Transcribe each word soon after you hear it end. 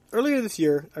earlier this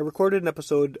year, I recorded an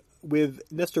episode with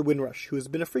Nestor Windrush, who has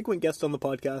been a frequent guest on the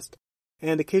podcast,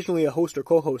 and occasionally a host or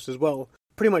co-host as well,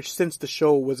 pretty much since the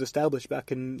show was established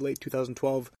back in late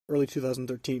 2012, early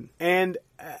 2013. And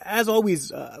as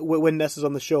always, when Ness is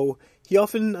on the show, he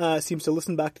often seems to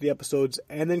listen back to the episodes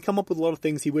and then come up with a lot of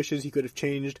things he wishes he could have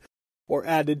changed, or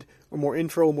added, or more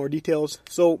intro, more details.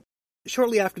 So,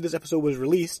 shortly after this episode was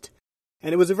released,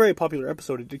 and it was a very popular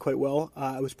episode, it did quite well,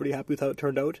 I was pretty happy with how it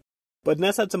turned out, but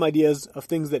Ness had some ideas of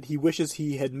things that he wishes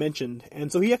he had mentioned,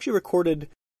 and so he actually recorded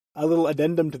a little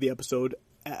addendum to the episode,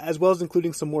 as well as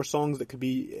including some more songs that could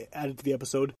be added to the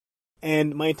episode.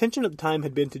 And my intention at the time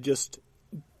had been to just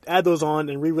add those on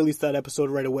and re-release that episode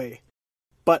right away.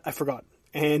 But I forgot.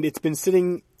 And it's been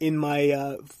sitting in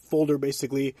my folder,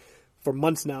 basically, for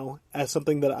months now, as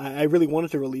something that I really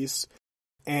wanted to release,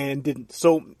 and didn't.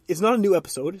 So, it's not a new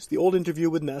episode. It's the old interview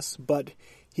with Ness, but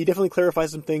he definitely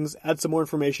clarifies some things, adds some more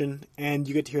information, and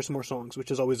you get to hear some more songs, which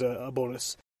is always a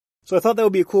bonus. So I thought that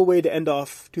would be a cool way to end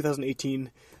off 2018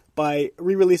 by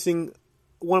re-releasing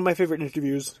one of my favorite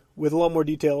interviews with a lot more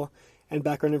detail and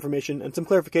background information and some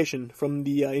clarification from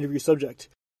the interview subject,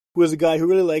 who is a guy who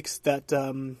really likes that,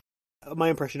 my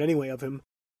impression anyway of him,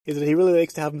 is that he really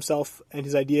likes to have himself and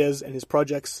his ideas and his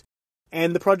projects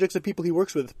and the projects of people he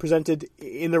works with presented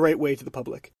in the right way to the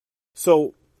public.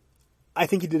 So I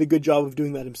think he did a good job of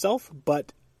doing that himself,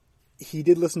 but he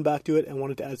did listen back to it and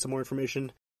wanted to add some more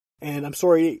information. And I'm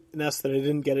sorry, Ness, that I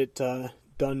didn't get it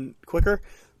done quicker,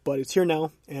 but it's here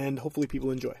now, and hopefully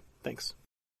people enjoy. Thanks.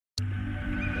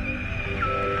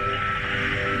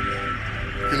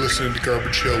 You're listening to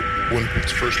Garbage Hill,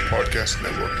 Winnipeg's first podcast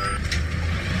network.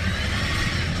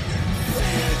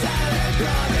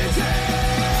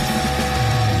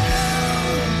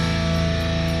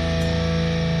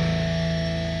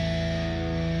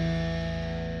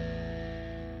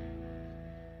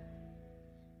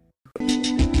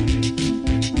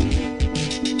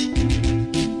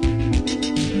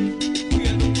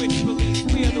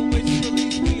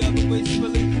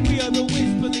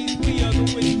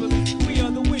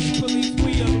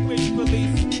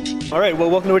 All right,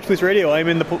 well, welcome to Witch Police Radio. I'm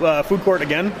in the food court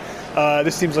again.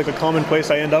 This seems like a common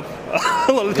place I end up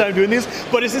a lot of the time doing these,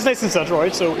 but it's nice and central,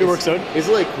 right? So it works out. Is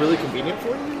it like really convenient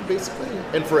for you, basically,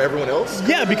 and for everyone else?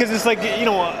 Yeah, because it's like,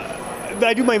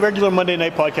 I do my regular Monday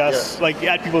night podcasts, like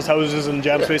at people's houses and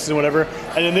jam spaces and whatever,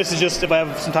 and then this is just if I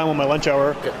have some time on my lunch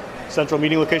hour, central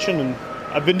meeting location, and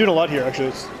I've been doing a lot here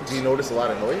actually. Do you notice a lot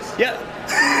of noise? Yeah,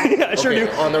 yeah, I sure do.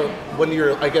 When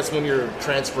you're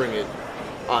transferring it.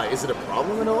 Is it a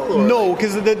problem at all? Or no,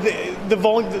 because the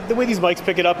volume, the way these mics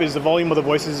pick it up is the volume of the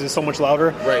voices is so much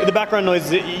louder. Right. The background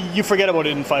noise, you forget about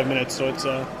it in 5 minutes, so it's...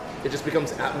 It just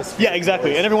becomes atmosphere. Yeah, exactly.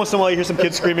 Noise. And every once in a while you hear some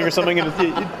kids screaming or something, and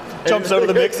it jumps out of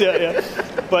the mix. Yeah.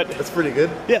 But that's pretty good.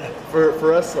 Yeah.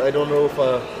 For us, I don't know if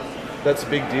that's a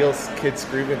big deal. Kids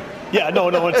screaming. Yeah, no,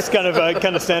 it's kind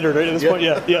of standard right at this point.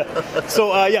 Yeah.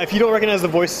 So if you don't recognize the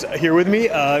voice here with me,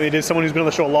 it is someone who's been on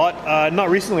the show a lot. Not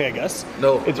recently, I guess.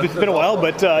 No, it's been a while,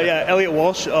 but Elliot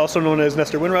Walsh, also known as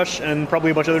Nestor Windrush, and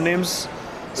probably a bunch of other names.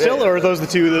 Still, or are those the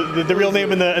two? The real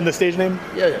name and the stage name?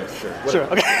 Yeah, sure. Whatever. Sure.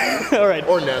 Okay. All right.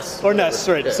 Or Ness.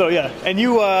 Right. Yeah. So and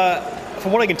you,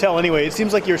 from what I can tell, anyway, it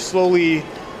seems like you're slowly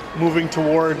moving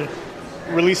toward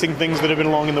releasing things that have been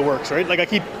long in the works, right? Like I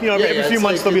keep, every few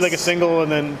months there'll be like a single,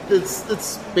 and then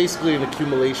it's basically an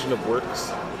accumulation of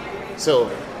works.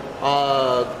 So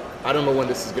I don't know when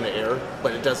this is going to air,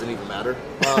 but it doesn't even matter.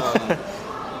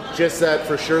 Just that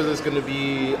for sure there's going to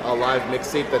be a live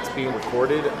mixtape that's being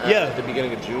recorded at the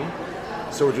beginning of June.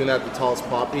 So we're doing that at the Tallest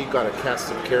Poppy. Got a cast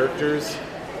of characters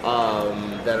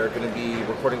that are going to be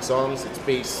recording songs. It's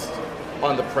based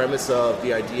on the premise of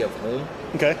the idea of home.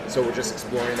 Okay. So we're just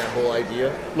exploring that whole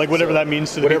idea. Like whatever that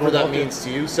means to the people. Whatever that means to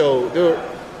you. So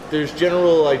there's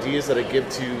general ideas that I give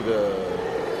to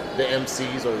the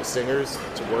MCs or the singers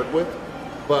to work with.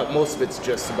 But most of it's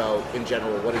just about, in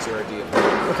general, what is your idea of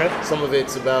home? Okay. Some of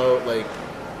it's about, like,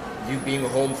 you being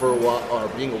home for a while, or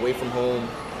being away from home,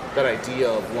 that idea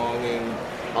of longing,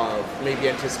 of maybe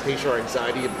anticipation or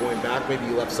anxiety of going back. Maybe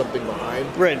you left something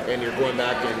behind. Right. And you're going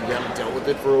back and you haven't dealt with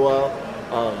it for a while.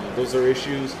 Those are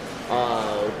issues.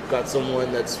 Got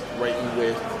someone that's writing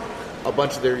with a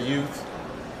bunch of their youth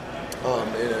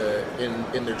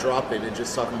in their drop-in and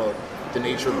just talking about the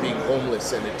nature of being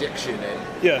homeless and addiction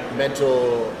and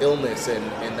mental illness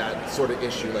and that sort of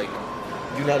issue, like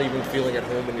you not even feeling at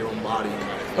home in your own body.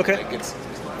 Okay. Like it's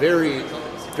very,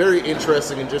 very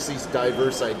interesting and just these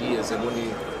diverse ideas. And when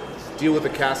you deal with a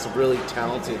cast of really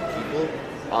talented people,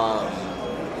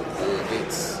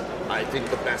 I think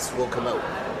the best will come out.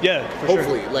 Yeah, for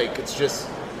hopefully. Sure. Like it's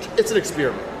an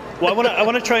experiment. Well, I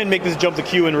want to try and make this jump to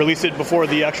Q and release it before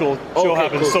the actual show Okay,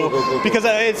 happens. cool. Because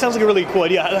it sounds like a really cool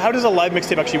idea. How does a live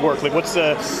mixtape actually work? Like, what's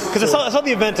because I saw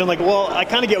the event and I'm like, well, I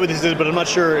kind of get what this is, but I'm not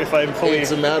sure if I'm fully.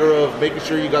 It's a matter of making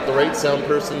sure you got the right sound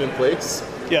person in place.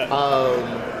 Yeah.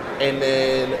 And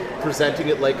then presenting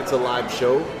it like it's a live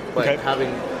show, but Okay.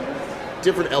 having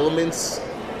different elements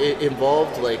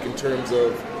involved, like in terms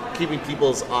of keeping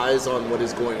people's eyes on what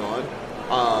is going on,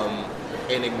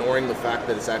 and ignoring the fact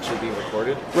that it's actually being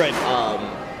recorded. Right.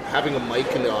 Having a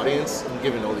mic in the audience and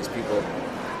giving all these people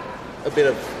a bit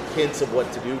of hints of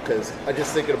what to do, because I'm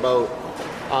just thinking about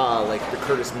like the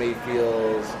Curtis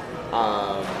Mayfields,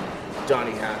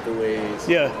 Donny Hathaways,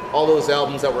 all those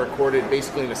albums that were recorded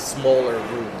basically in a smaller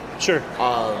room. Sure.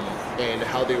 And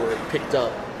how they were picked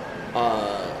up,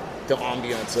 the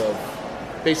ambiance of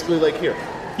basically like here.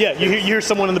 Yeah, you hear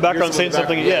someone in the background saying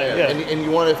something. Yeah. And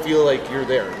you want to feel like you're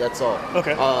there. That's all.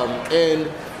 Okay. And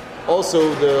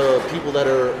also the people that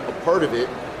are a part of it,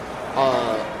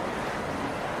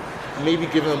 maybe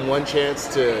give them one chance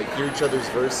to hear each other's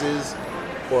verses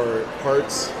or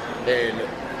parts and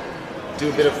do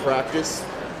a bit of practice,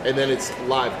 and then it's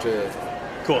live to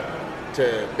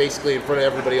basically in front of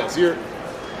everybody else.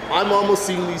 I'm almost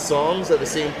seeing these songs at the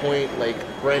same point like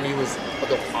brand new as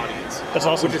the audience. That's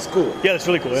awesome. Which is cool. Yeah, that's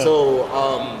really cool. Yeah. So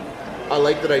I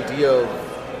like that idea of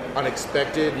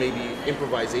unexpected, maybe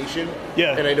improvisation.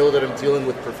 Yeah. And I know that I'm dealing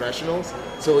with professionals,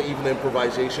 so even the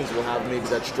improvisations will have maybe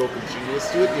that stroke of genius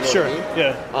to it. You know Sure. what I mean?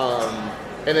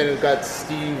 Yeah. And then we've got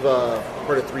Steve,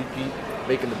 part of 3P,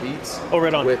 making the beats. Oh,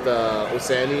 right on. With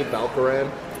Osani Balkaran,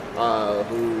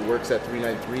 who works at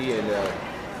 393 and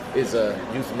is a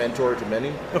youth mentor to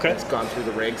many. Okay. He's gone through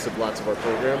the ranks of lots of our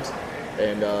programs.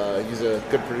 And he's a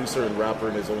good producer and rapper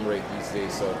in his own right these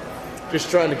days. So just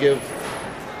trying to give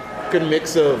a good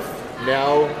mix of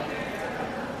now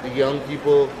the young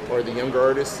people or the younger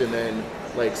artists and then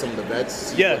like some of the vets,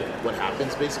 see what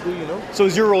happens basically, you know? So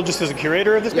is your role just as a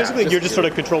curator of this basically? You're just sort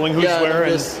of controlling who's where? I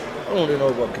don't really know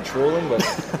about controlling, but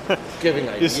giving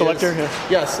ideas. You're selector?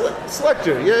 Yeah,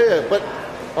 selector, yeah. But,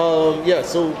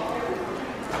 so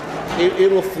it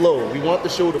will flow. We want the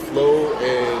show to flow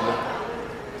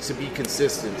and to be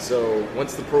consistent. So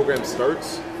once the program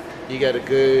starts, you get a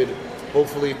good,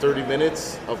 hopefully 30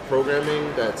 minutes of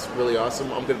programming that's really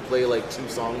awesome. I'm going to play like 2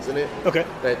 songs in it that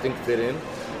I think fit in.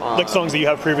 Like songs that you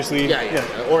have previously?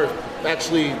 Yeah. Or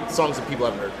actually songs that people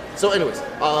haven't heard. So anyways,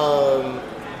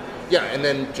 and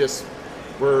then just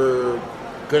we're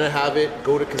going to have it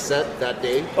go to cassette that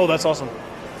day. Oh, that's awesome.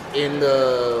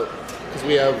 Because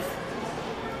we have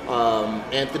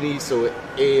Anthony, so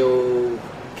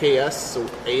AOKS, so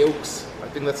AOKS, I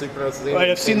think that's how you pronounce his name. Right,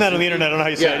 I've seen that on the internet, I don't know how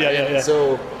you say it. Yeah.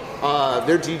 So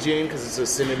they're DJing because it's a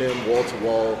synonym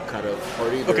wall-to-wall kind of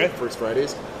party. They're First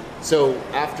Fridays. So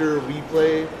after we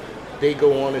play, they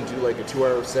go on and do like a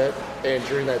 2-hour set, and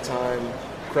during that time,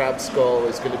 Crab Skull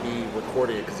is going to be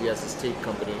recording it because he has his tape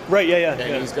company. Right, yeah.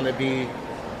 And he's going to be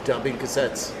dumping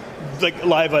cassettes. Like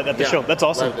live at the show. That's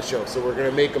awesome. Live at the show. So we're going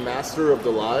to make a master of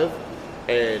the live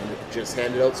and just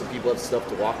hand it out so people have stuff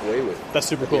to walk away with. That's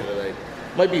super cool.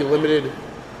 Might be limited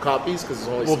copies because it's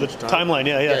only so much time. Timeline,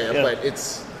 yeah. But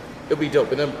it'll be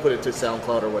dope, and then put it to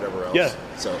SoundCloud or whatever else. Yeah.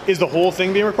 So is the whole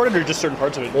thing being recorded, or just certain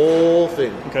parts of it? Whole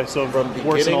thing. Okay, so from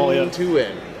beginning to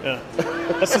end. Yeah.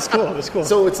 That's cool. That's cool.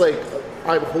 So it's like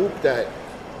I hope that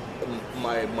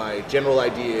my general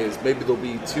idea is maybe there'll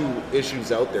be 2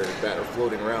 issues out there that are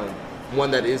floating around.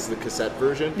 One that is the cassette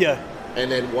version. Yeah. And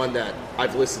then one that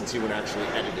I've listened to and actually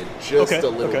edited just a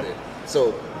little bit.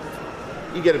 So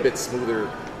you get a bit smoother.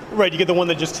 Right, you get the one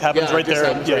that just happens right there.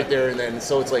 Right there, and then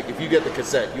so it's like if you get the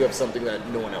cassette, you have something that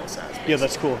no one else has. Basically. Yeah,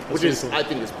 that's cool. I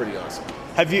think is pretty awesome.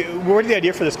 Where did the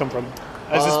idea for this come from?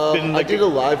 Has this been I did a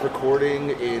live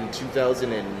recording in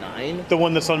 2009. The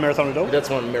one that's on Marathon of Dope? That's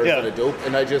on Marathon of Dope,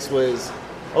 and I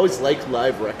always liked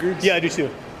live records. Yeah, I do too.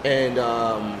 And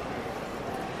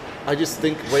I just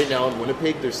think right now in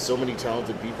Winnipeg, there's so many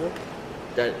talented people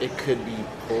that it could be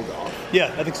pulled off.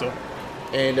 Yeah, I think so.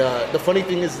 And the funny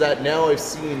thing is that now I've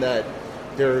seen that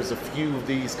there's a few of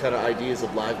these kind of ideas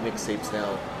of live mixtapes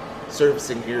now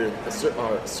surfacing here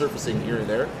and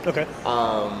there. Okay.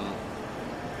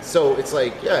 So it's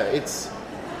like, I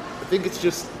think it's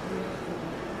just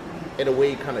in a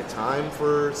way kind of time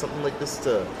for something like this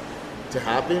to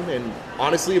happen. And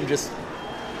honestly, I'm just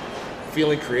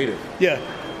feeling creative. Yeah.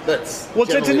 It's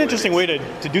an interesting way to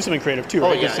do something creative too,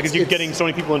 right? Because you're getting so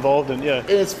many people involved, and and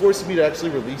it's forcing me to actually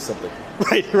release something.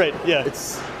 Right, yeah.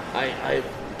 I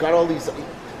got all of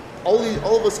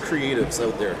us creatives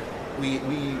out there.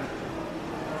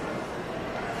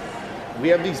 We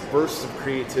have these bursts of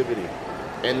creativity,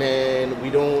 and then we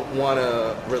don't want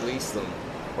to release them,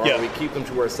 or Yeah. we keep them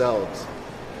to ourselves,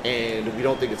 and we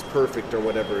don't think it's perfect or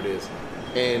whatever it is.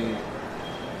 And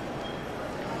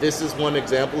this is one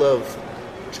example of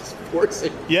just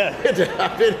forcing Yeah. it to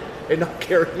happen and not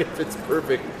caring if it's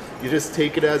perfect. You just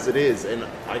take it as it is. And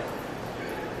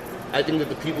I think that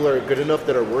the people are good enough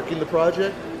that are working the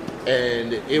project,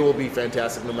 and it will be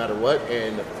fantastic no matter what.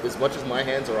 And as much as my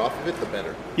hands are off of it, the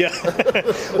better. Yeah.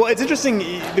 Well, it's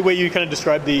interesting the way you kind of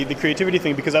described the creativity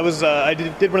thing, because I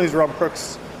did one of these Robert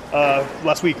Crooks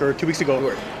last week or 2 weeks ago,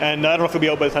 Sure. and I don't know if it'll be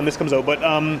out by the time this comes out, but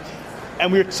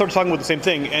and we were sort of talking about the same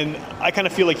thing, and I kind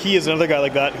of feel like he is another guy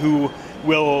like that who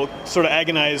will sort of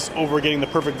agonize over getting the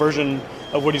perfect version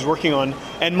of what he's working on.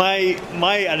 And my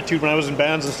attitude when I was in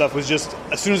bands and stuff was just,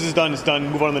 as soon as it's done,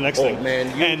 move on to the next thing. Man,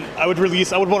 and I would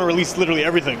want to release literally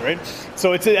everything, right?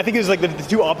 So I think it's like the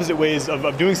two opposite ways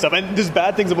of doing stuff, and there's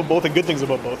bad things about both and good things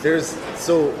about both.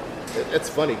 It's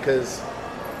funny because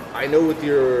I know with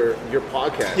your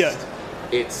podcast, Yeah.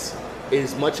 it's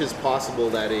as much as possible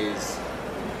that is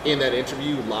in that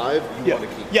interview live, you want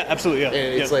to keep. Yeah, absolutely, yeah.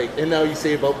 And it's yeah. like, and now you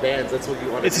say about bands, that's what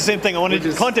you want to It's the same thing. I wanted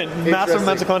content, massive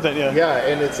amounts of content, yeah. Yeah,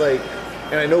 and it's like,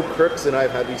 and I know Crooks and I've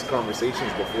had these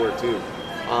conversations before too,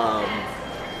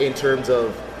 in terms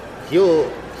of,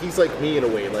 he's like me in a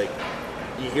way, like,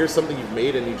 you hear something you've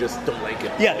made and you just don't like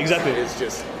it. Yeah, exactly.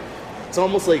 It's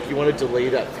almost like you want to delay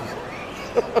that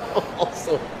feeling.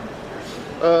 Also.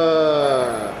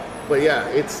 But yeah,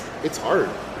 it's hard.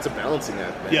 It's a balancing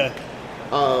act, man. Yeah.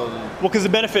 Well, because the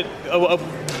benefit of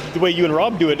the way you and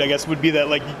Rob do it, I guess, would be that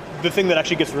like the thing that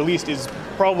actually gets released is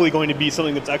probably going to be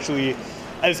something that's actually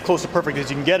as close to perfect as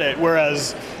you can get it.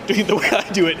 Whereas doing it the way I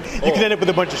do it, you can end up with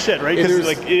a bunch of shit, right?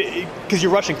 Because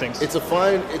you're rushing things. It's a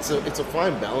fine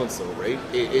balance, though, right?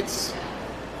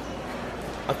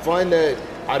 I find that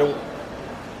I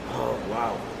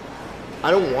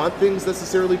don't want things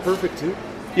necessarily perfect too.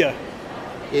 Yeah.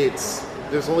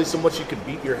 There's only so much you can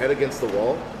beat your head against the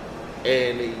wall.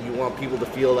 And you want people to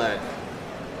feel that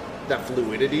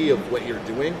fluidity of what you're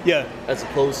doing, Yeah. as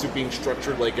opposed to being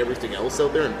structured like everything else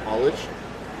out there and polished.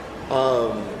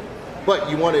 But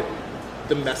you want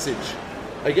the message.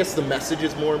 I guess the message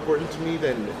is more important to me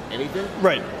than anything.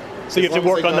 Right. So you have to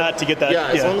work on that to get that. Yeah,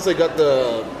 as long as I got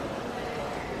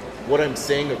what I'm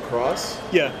saying across.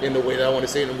 Yeah. In the way that I want to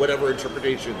say it, and whatever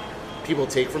interpretation people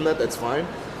take from that, that's fine.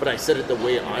 But I said it the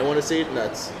way I want to say it, and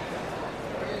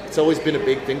it's always been a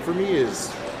big thing for me,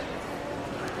 is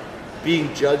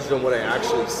being judged on what I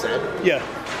actually said. Yeah.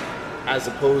 As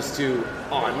opposed to,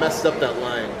 I messed up that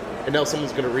line, and now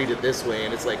someone's going to read it this way,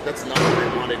 and it's like, that's not what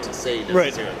I wanted to say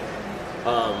necessarily.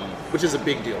 Right. Which is a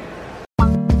big deal.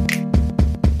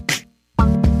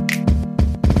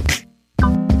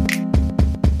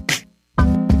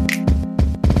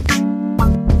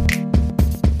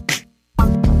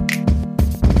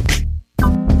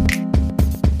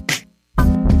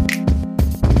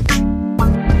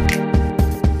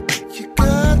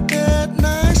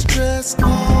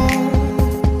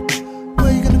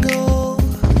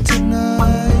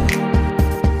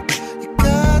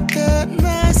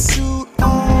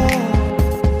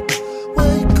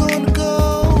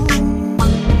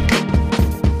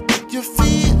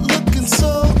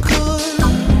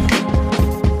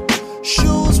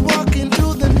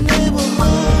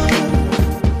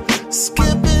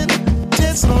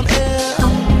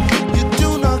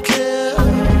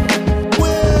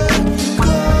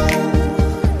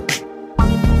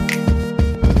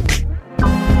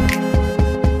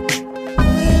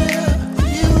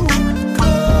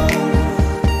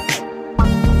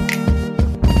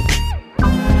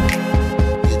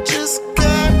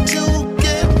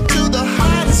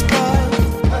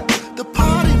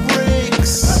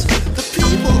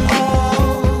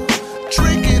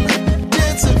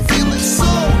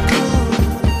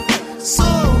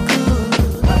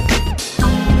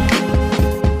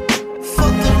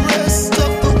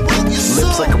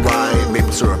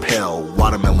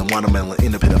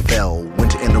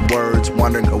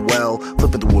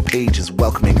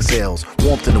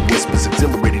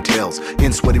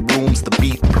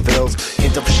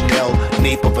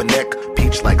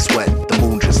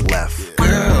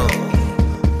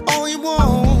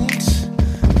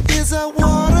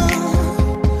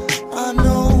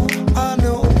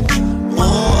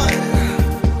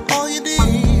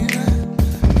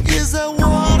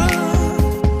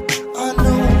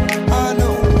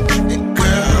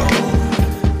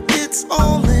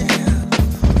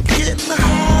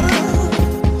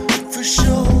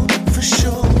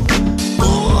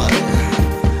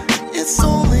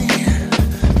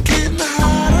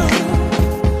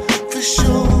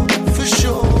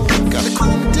 Gotta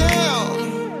cool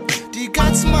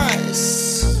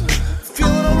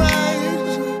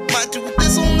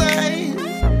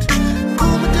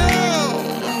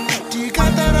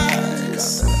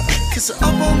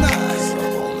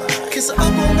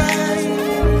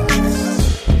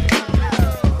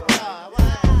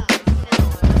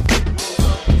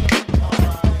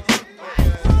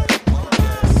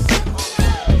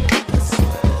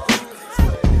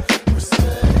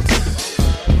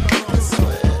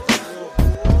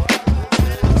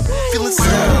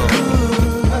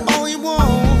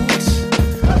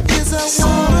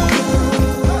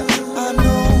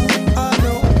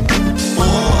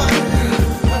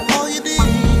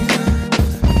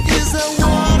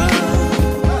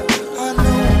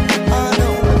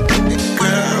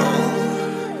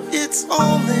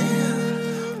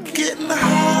only getting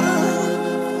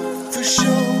harder, for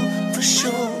sure,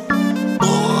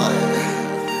 boy,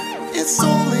 it's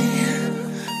only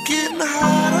getting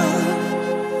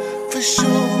harder, for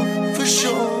sure.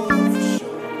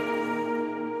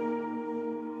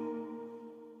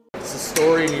 It's a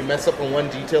story and you mess up on one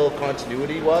detail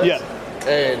continuity-wise. Yeah.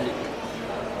 And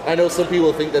I know some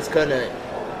people think that's kind of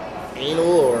anal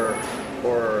or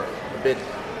a bit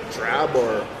drab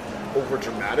or over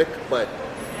dramatic, but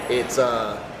it's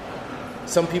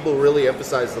some people really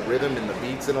emphasize the rhythm and the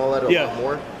beats and all that a lot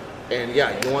more. And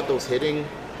yeah, you want those hitting,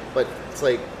 but it's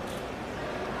like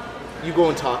you go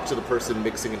and talk to the person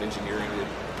mixing and engineering it.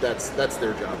 That's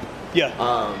their job. Yeah.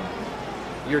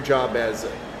 Your job as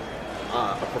a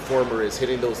performer is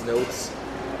hitting those notes,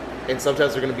 and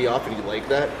sometimes they're going to be off, and you like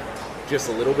that just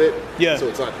a little bit. Yeah. So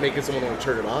it's not making someone want to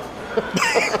turn it off.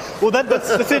 Well, that's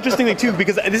the interesting thing too,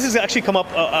 because this has actually come up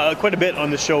quite a bit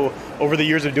on the show over the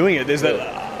years of doing it. Is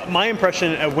that my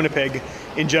impression of Winnipeg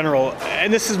in general,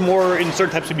 and this is more in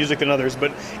certain types of music than others,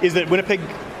 but is that Winnipeg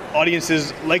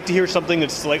audiences like to hear something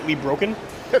that's slightly broken.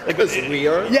 Because we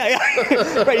are? Yeah.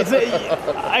 Right.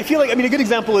 I feel like, I mean, a good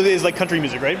example is like country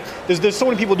music, right? There's so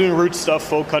many people doing roots stuff,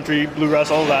 folk, country,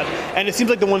 bluegrass, all of that. And it seems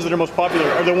like the ones that are most popular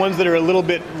are the ones that are a little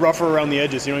bit rougher around the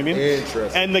edges, you know what I mean?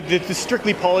 Interesting. And like the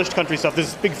strictly polished country stuff,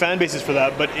 there's big fan bases for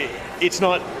that, but it's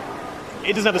not,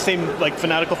 it doesn't have the same like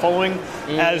fanatical following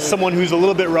as someone who's a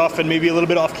little bit rough and maybe a little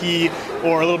bit off key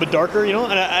or a little bit darker, you know?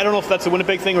 And I don't know if that's a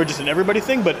Winnipeg thing or just an everybody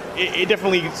thing, but it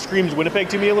definitely screams Winnipeg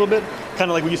to me a little bit.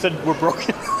 Kind of like when you said we're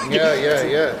broken. Yeah.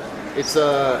 It's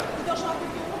I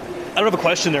don't have a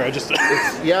question there. I just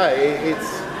it's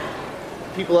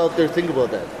people out there think about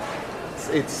that.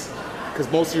 It's because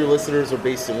most of your listeners are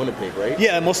based in Winnipeg, right?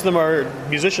 Yeah, most of them are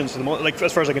musicians, like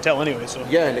as far as I can tell, anyway. So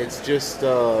yeah, and it's just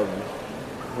I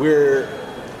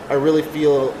really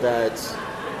feel that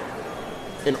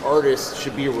an artist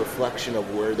should be a reflection of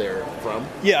where they're from.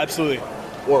 Yeah, absolutely.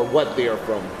 Or what they are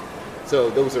from. So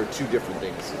those are two different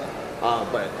things,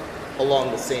 but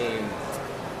along the same,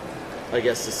 I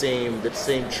guess the same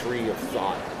tree of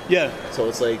thought. Yeah. So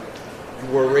it's like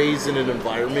you were raised in an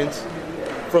environment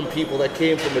from people that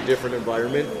came from a different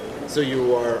environment, so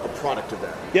you are a product of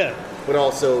that. Yeah. But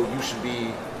also you should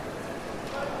be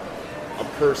a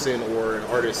person or an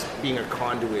artist being a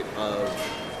conduit of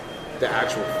the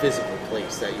actual physical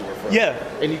place that you were from. Yeah.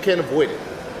 And you can't avoid it.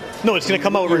 No, it's going to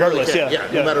come out You really regardless. can't. Yeah.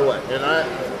 No matter what. And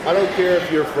I don't care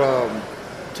if you're from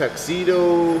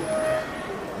Tuxedo,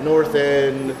 North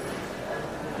End,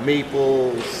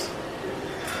 Maples,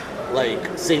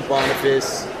 like St.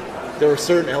 Boniface. There are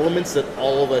certain elements that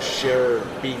all of us share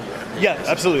being Winnipeg. Yeah,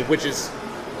 absolutely. Which is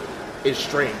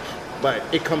strange, but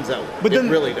it comes out. But then it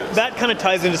really does. That kind of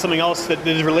ties into something else that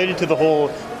is related to the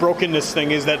whole brokenness thing.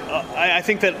 Is that I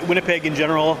think that Winnipeg in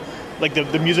general, like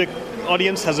the music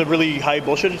audience, has a really high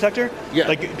bullshit detector. Yeah.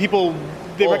 Like people,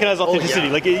 they recognize authenticity.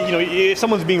 Yeah. Like, you know, if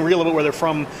someone's being real about where they're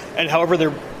from and however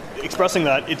they're expressing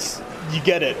that, you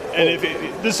get it. And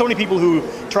there's so many people who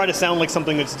try to sound like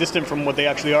something that's distant from what they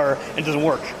actually are, and it doesn't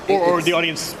work, or the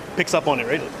audience picks up on it,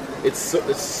 right? It's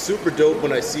super dope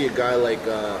when I see a guy like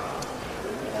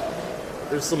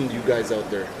there's some of you guys out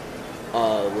there,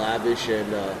 Lavish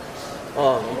and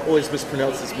I'm always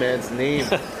mispronounce this man's name.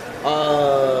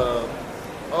 Oh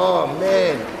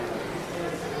man.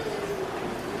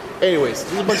 Anyways,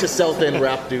 there's a bunch of South End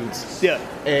rap dudes. Yeah.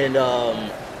 And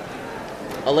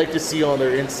I like to see on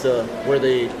their Insta where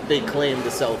they claim the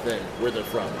South End, where they're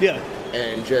from. Yeah.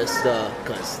 And just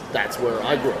because that's where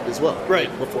I grew up as well. Right.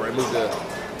 Like, before I moved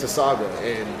to Saga.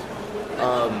 And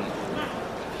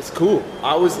it's cool.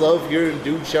 I always love hearing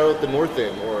dudes shout out the North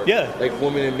End, or like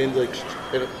women and men like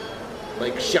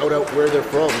shout out where they're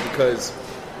from, because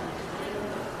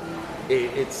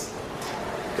it's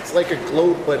like a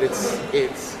globe, but it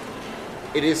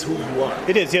is who you are.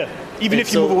 It is, yeah. Even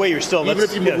if you move away, you're still. Even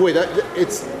if you move away,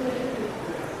 it's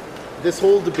this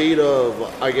whole debate of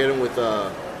I get it with,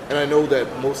 and I know that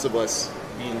most of us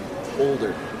being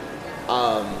older,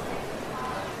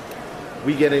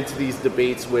 we get into these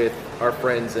debates with our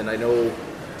friends, and I know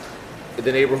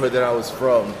the neighborhood that I was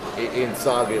from, in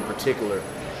Saga in particular,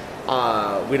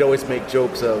 we'd always make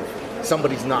jokes of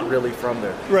somebody's not really from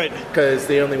there, right? Because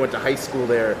they only went to high school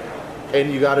there,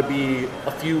 and you got to be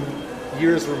a few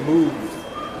years removed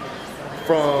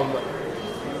from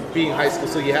being high school,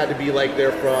 so you had to be like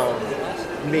there from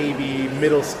maybe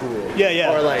middle school,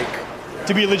 or like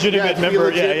to be a legitimate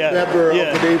member, member of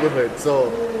the neighborhood.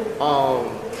 So,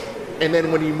 and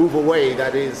then when you move away,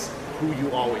 that is who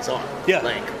you always are,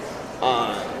 like,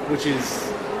 which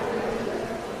is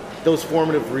those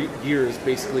formative years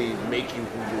basically make you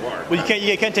who you are. Well,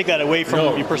 you can't take that away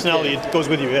from your personality. It goes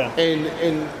with you, yeah.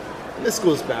 And this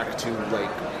goes back to like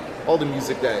all the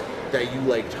music that you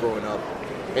liked growing up,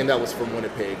 and that was from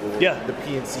Winnipeg or the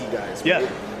PNC guys. Right? Yeah.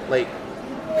 Like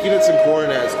Peanuts and Corn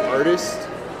as artists,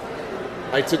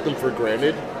 I took them for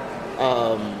granted.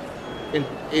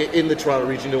 In the Toronto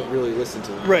region, don't really listen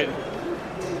to them. Right.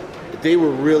 They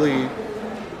were really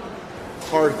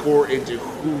hardcore into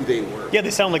who they were. Yeah,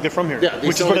 they sound like they're from here. Yeah,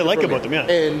 which is what I like about them. Yeah.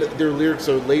 And their lyrics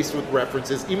are laced with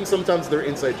references. Even sometimes they're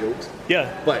inside jokes. Yeah.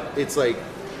 But it's like,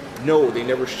 no, they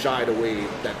never shied away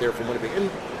that they're from Winnipeg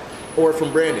or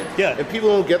from Brandon. Yeah. And people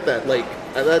don't get that. Like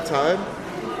at that time,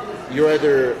 you're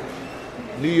either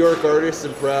New York artists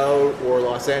and proud, or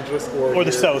Los Angeles, or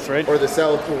the South, right? Or the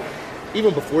South. Or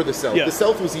even before the South. Yeah. The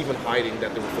South was even hiding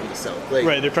that they were from the South. Like,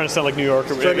 right, they're trying to sound like New York.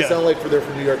 Or trying to sound like they're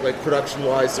from New York, like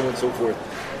production-wise, so on and so forth.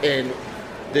 And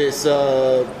this,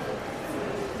 so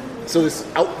this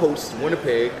outpost,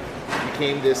 Winnipeg,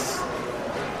 became this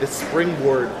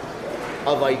springboard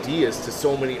of ideas to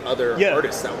so many other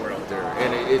artists that were out there.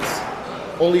 And it's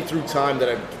only through time that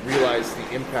I've realized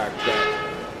the impact that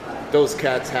those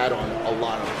cats had on a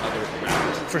lot of other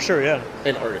rappers. For sure, yeah.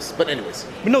 And artists. But anyways.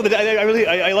 But no,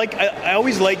 I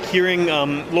always like hearing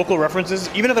local references,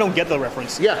 even if I don't get the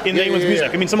reference in anyone's music.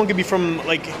 Yeah. I mean, someone could be from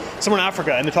like somewhere in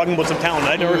Africa and they're talking about some town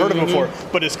I'd never heard of before,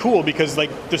 but it's cool because like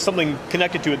there's something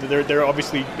connected to it that they're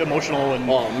obviously emotional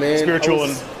and spiritual.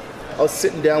 I was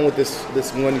sitting down with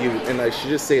this one youth, and I should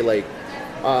just say like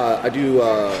I do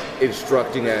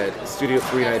instructing at Studio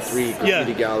 393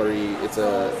 Graffiti Gallery. It's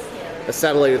a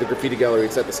satellite of the Graffiti Gallery.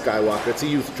 It's at the Skywalker. It's a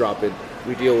youth drop-in.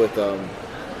 We deal with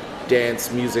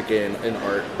dance, music, and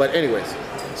art. But anyways,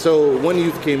 so one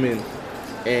youth came in,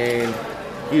 and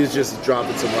he was just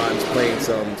dropping some rhymes, playing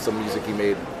some music he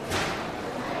made.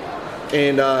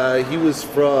 And he was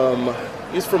from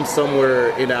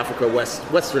somewhere in Africa,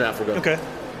 Western Africa. Okay.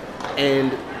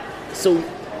 And so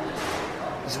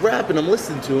he's rapping, I'm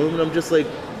listening to him, and I'm just like,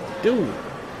 dude,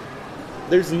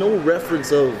 there's no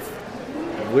reference of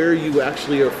where you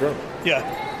actually are from. Yeah.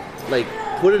 Like,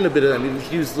 put in a bit of that. I mean,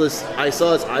 he was just, I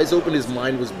saw his eyes open, his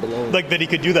mind was blown. Like that he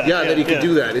could do that. Yeah, that he could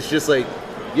do that. It's just like,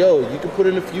 yo, you can put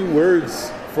in a few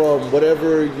words from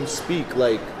whatever you speak.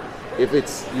 Like, if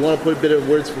it's, you want to put a bit of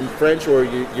words from French or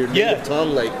your native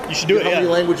tongue, like, you should do it. How many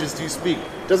languages do you speak?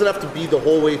 It doesn't have to be the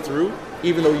whole way through,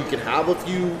 even though you can have a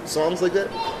few songs like that.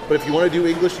 But if you want to do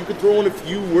English, you can throw in a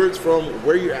few words from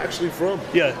where you're actually from.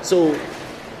 Yeah. So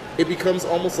it becomes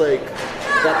almost like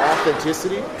that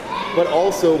authenticity, but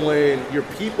also when your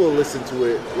people listen to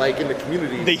it, like in the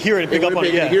community, they hear it and pick up on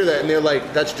it. They hear that and they're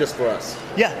like, that's just for us.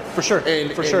 Yeah, for sure. And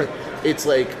it's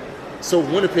like, so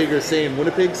Winnipeggers saying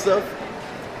Winnipeg stuff,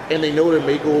 and they know it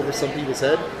may go over some people's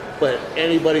head, but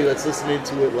anybody that's listening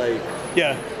to it, like,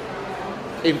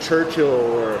 in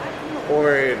Churchill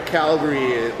or in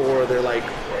Calgary, or they're like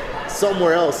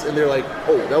somewhere else, and they're like,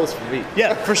 oh, that was for me.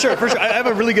 Yeah, for sure. I have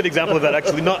a really good example of that,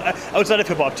 actually. Not outside of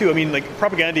hip-hop, too. I mean, like,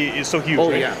 Propaganda is so huge,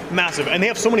 right? Massive. And they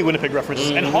have so many Winnipeg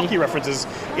references and hockey references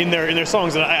in their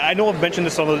songs. And I know I've mentioned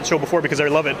this on the show before because I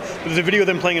love it. But there's a video of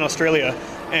them playing in Australia,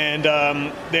 and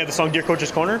they have the song Dear Coach's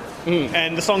Corner.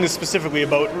 And the song is specifically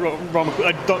about Ron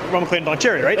McLean and Don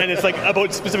Cherry, right? And it's, like,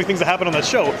 about specific things that happen on that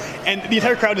show. And the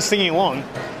entire crowd is singing along.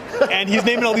 And he's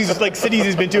naming all these like cities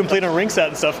he's been to and played on rinks at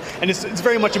and stuff. And it's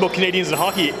very much about Canadians and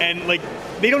hockey. And like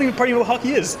they don't even probably know what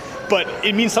hockey is, but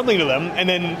it means something to them. And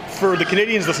then for the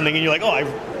Canadians listening, and you're like, oh,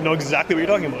 I know exactly what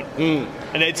you're talking about.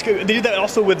 And it's good. They did that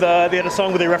also with they had a song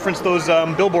where they referenced those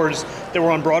billboards that were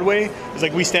on Broadway. It's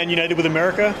like We Stand United with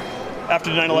America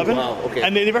after 9/11. Wow, okay.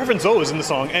 And they reference those in the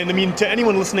song. And I mean, to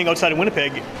anyone listening outside of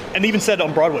Winnipeg, and they even said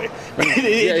on Broadway.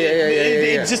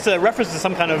 It's just a reference to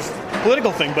some kind of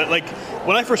political thing. But like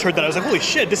when I first heard that, I was like, holy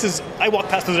shit, I walk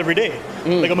past those every day,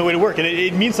 like on my way to work. And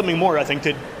it means something more, I think,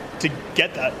 to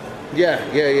get that. Yeah.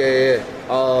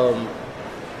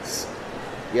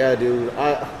 Yeah, dude.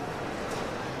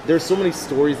 There's so many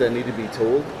stories that need to be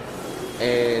told,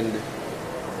 and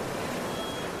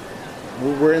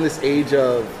we're in this age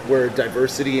of where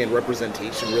diversity and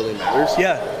representation really matters.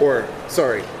 Yeah. Or,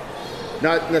 sorry,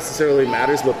 not necessarily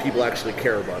matters, but people actually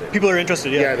care about it. People are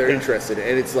interested, yeah. Yeah, they're interested.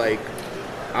 And it's like,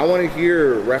 I want to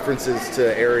hear references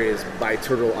to areas by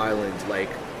Turtle Island, like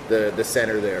the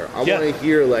center there. I want to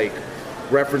hear, like,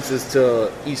 references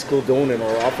to East Kildonan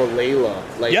or off of Layla.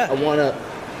 Like, I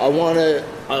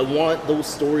want those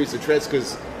stories to trace,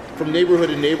 because from neighborhood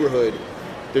to neighborhood,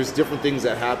 there's different things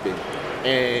that happen.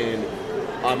 And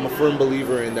I'm a firm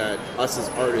believer in that us as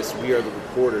artists, we are the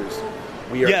reporters,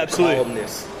 we are the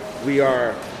columnists, we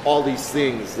are all these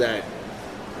things that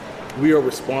we are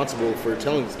responsible for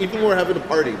telling this. Even when we're having a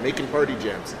party, making party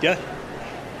jams, Yeah.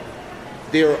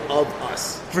 they're of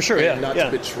us. For sure, and yeah, not yeah.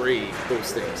 to betray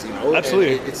those things, you know?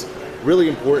 Absolutely. And it's really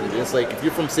important. It's like, if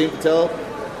you're from St. Patel,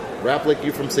 rap like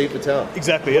you're from St. Patel.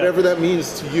 Exactly, yeah. Whatever that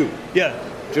means to you. Yeah.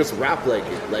 Just rap like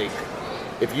it. Like,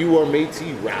 if you are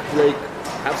Métis, rap like,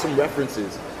 have some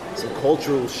references, some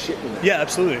cultural shit in there. Yeah,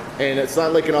 absolutely. And it's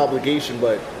not like an obligation,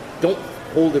 but don't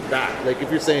hold it back. Like, if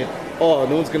you're saying, oh,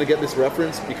 no one's going to get this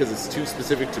reference because it's too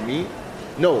specific to me,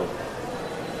 no.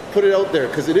 Put it out there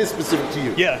because it is specific to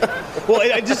you. Yeah. Well,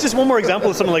 just one more example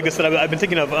of something like this that I've been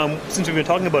thinking of since we've been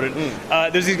talking about it.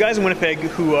 There's these guys in Winnipeg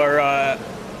who are,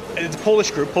 it's a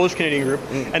Polish group, Polish-Canadian group,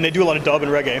 and they do a lot of dub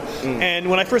and reggae. And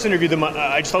when I first interviewed them,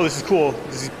 I just thought this is cool.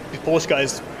 These Polish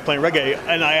guys playing reggae,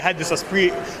 and I had this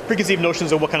preconceived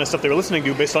notions of what kind of stuff they were listening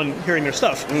to based on hearing their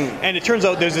stuff. And it turns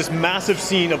out there's this massive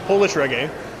scene of Polish reggae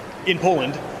in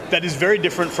Poland that is very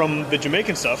different from the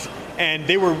Jamaican stuff, and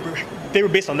they were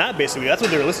based on that, basically. That's what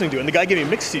they were listening to, and the guy gave me a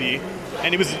mix CD,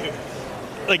 and it was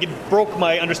like, it broke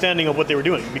my understanding of what they were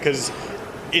doing, because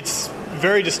it's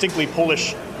very distinctly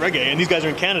Polish reggae, and these guys are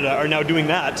in Canada, are now doing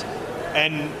that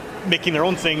and making their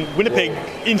own thing. Winnipeg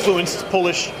influenced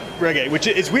Polish reggae, which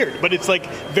is weird, but it's like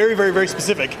very, very, very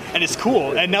specific, and it's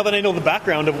cool. And now that I know the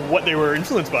background of what they were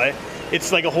influenced by,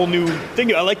 it's like a whole new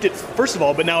thing. I liked it first of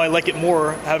all, but now I like it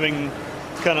more, having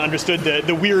kind of understood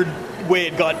the weird way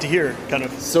it got to here, kind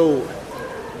of. So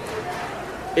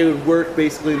it would work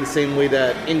basically in the same way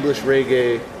that English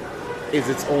reggae is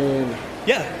its own,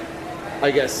 Yeah, I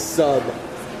guess, sub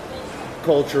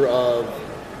culture of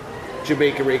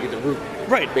Jamaican reggae, the root.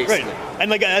 right, basically. right. And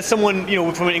like, as someone,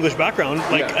 from an English background,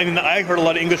 like, Yeah. I mean, I heard a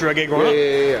lot of English reggae growing up,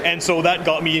 Yeah. and so that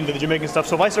got me into the Jamaican stuff.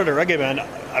 So if I started a reggae band, I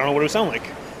don't know what it would sound like.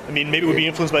 I mean, maybe it would be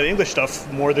influenced by the English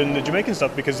stuff more than the Jamaican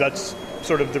stuff, because that's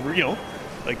sort of the,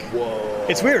 like, Whoa.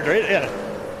 it's weird, right? Yeah.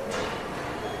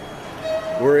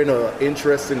 We're in an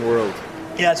interesting world.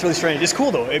 Yeah, it's really strange. It's cool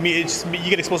though. I mean, it's, you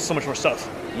get exposed to so much more stuff.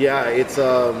 Yeah, it's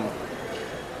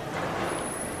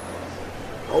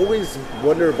always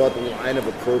wonder about the line of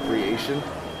appropriation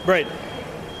Right.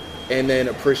 and then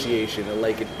appreciation, and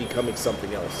like it becoming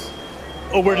something else.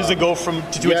 Oh, where does it go from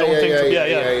to do its own thing?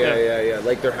 Yeah.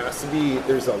 Like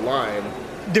there's a line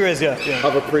There is, yeah.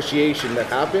 of appreciation that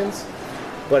happens,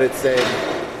 but it's then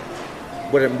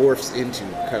what it morphs into,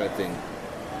 kind of thing.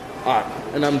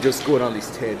 And I'm just going on these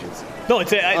tangents. No,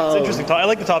 it's interesting. I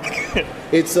like the topic.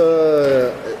 It's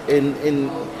in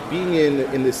being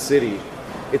in this city,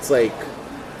 it's like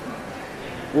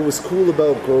what was cool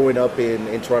about growing up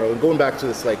in Toronto, and going back to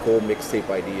this like whole mixtape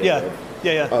idea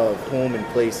of home and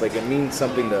place, like it means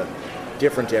something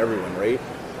different to everyone, right?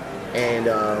 And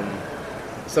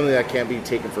something that can't be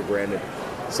taken for granted.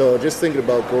 So just thinking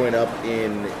about growing up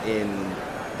in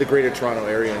the Greater Toronto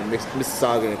area, in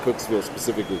Mississauga and Cooksville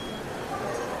specifically,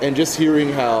 and just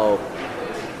hearing how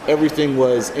everything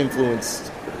was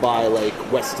influenced by like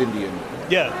West Indian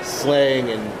slang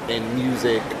and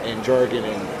music and jargon,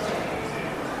 and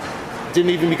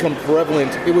didn't even become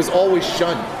prevalent. It was always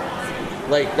shunned.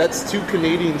 Like, that's too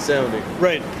Canadian sounding.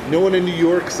 Right. No one in New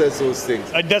York says those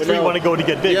things. That's where you want to go to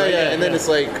get big, right? And then it's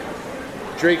like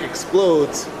Drake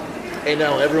explodes, and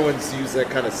now everyone's used that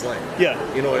kind of slang. Yeah.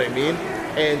 You know what I mean?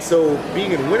 And so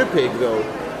being in Winnipeg, though,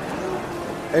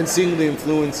 and seeing the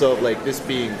influence of like this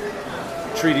being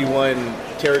Treaty 1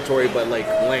 territory, but like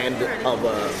land of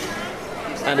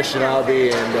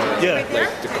Anishinaabe and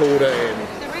like Dakota,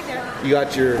 and you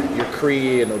got your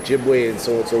Cree and Ojibwe and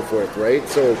so on and so forth, right?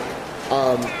 So,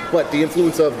 but the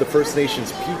influence of the First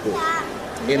Nations people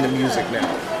in the music now.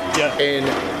 Yeah.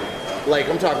 And like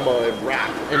I'm talking about in rap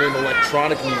and in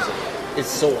electronic music, it's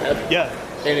so heavy. Yeah.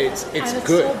 And it's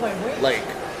good. Like,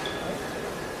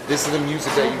 this is the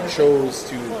music that you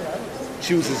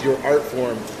chose as your art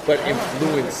form, but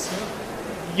influence.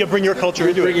 You bring your culture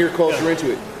into it. Bring your culture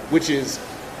into it, which is,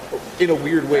 in a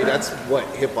weird way, that's what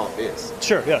hip hop is.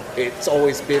 Sure, yeah. It's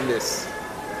always been this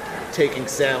taking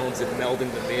sounds and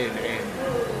melding them in,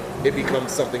 and it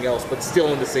becomes something else, but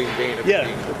still in the same vein of being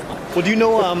hip hop. Well, do you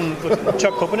know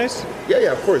Chuck Copenhace?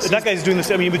 Yeah, of course. That guy's doing this.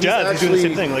 I mean, with jazz, he's doing the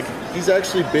same thing. Like, he's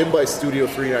actually been by Studio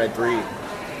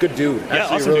 393. Good dude. Actually,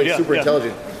 awesome really dude, super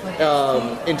intelligent.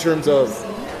 In terms of,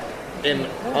 and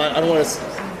I don't want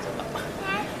to.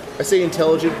 I say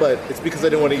intelligent, but it's because I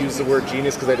don't want to use the word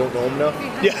genius because I don't know him enough.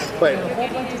 Yeah. But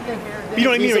you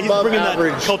know what I mean? He's bringing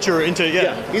average. that culture into,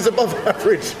 he's above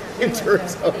average in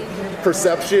terms of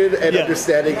perception and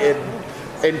understanding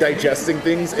and digesting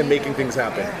things and making things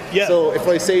happen. Yeah. So if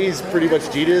I say he's pretty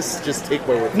much genius, just take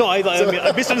my word. No, I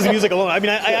mean, based on his music alone, I mean,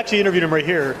 I actually interviewed him right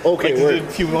here. Okay, like,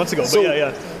 a few months ago. But So-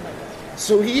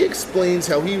 So he explains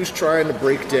how he was trying to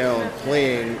break down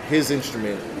playing his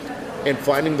instrument and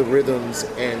finding the rhythms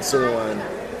and so on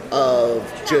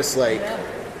of just like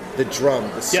the drum,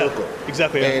 the circle,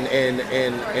 exactly,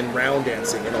 and round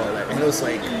dancing and all that. And it was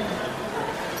like,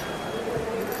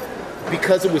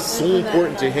 because it was so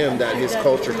important to him that his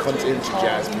culture comes into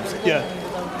jazz music. Yeah.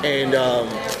 And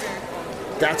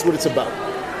that's what it's about.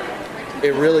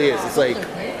 It really is. It's like,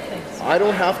 I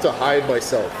don't have to hide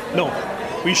myself. No,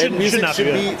 we shouldn't. Music have to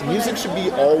do that. Music should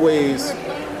be always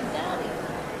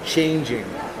changing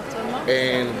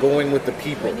and going with the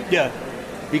people. Yeah.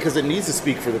 Because it needs to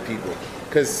speak for the people.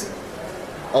 Because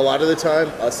a lot of the time,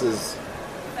 us as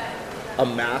a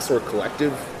mass or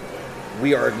collective,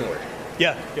 we are ignored.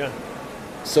 Yeah, yeah.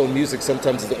 So music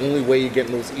sometimes is the only way you get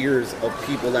in those ears of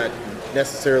people that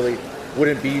necessarily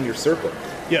wouldn't be in your circle.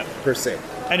 Yeah. Per se.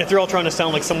 And if they're all trying to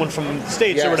sound like someone from the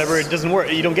States Yes. or whatever, it doesn't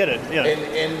work. You don't get it. Yeah.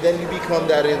 And then you become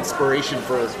that inspiration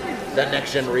for that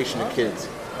next generation of kids.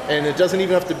 And it doesn't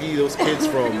even have to be those kids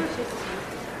from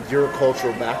your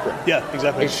cultural background. Yeah,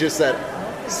 exactly. It's just that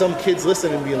some kids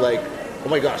listen and be like, oh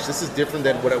my gosh, this is different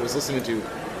than what I was listening to,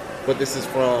 but this is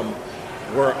from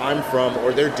where I'm from,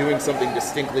 or they're doing something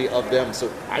distinctly of them,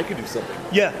 so I could do something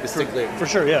distinctly. For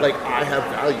sure, yeah. Like, I have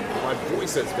value. My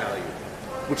voice has value,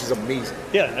 which is amazing.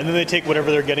 Yeah, and then they take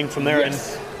whatever they're getting from there and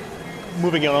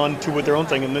moving it on to with their own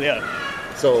thing, and then,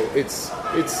 yeah. So it's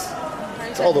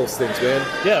all those things, man.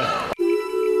 Yeah.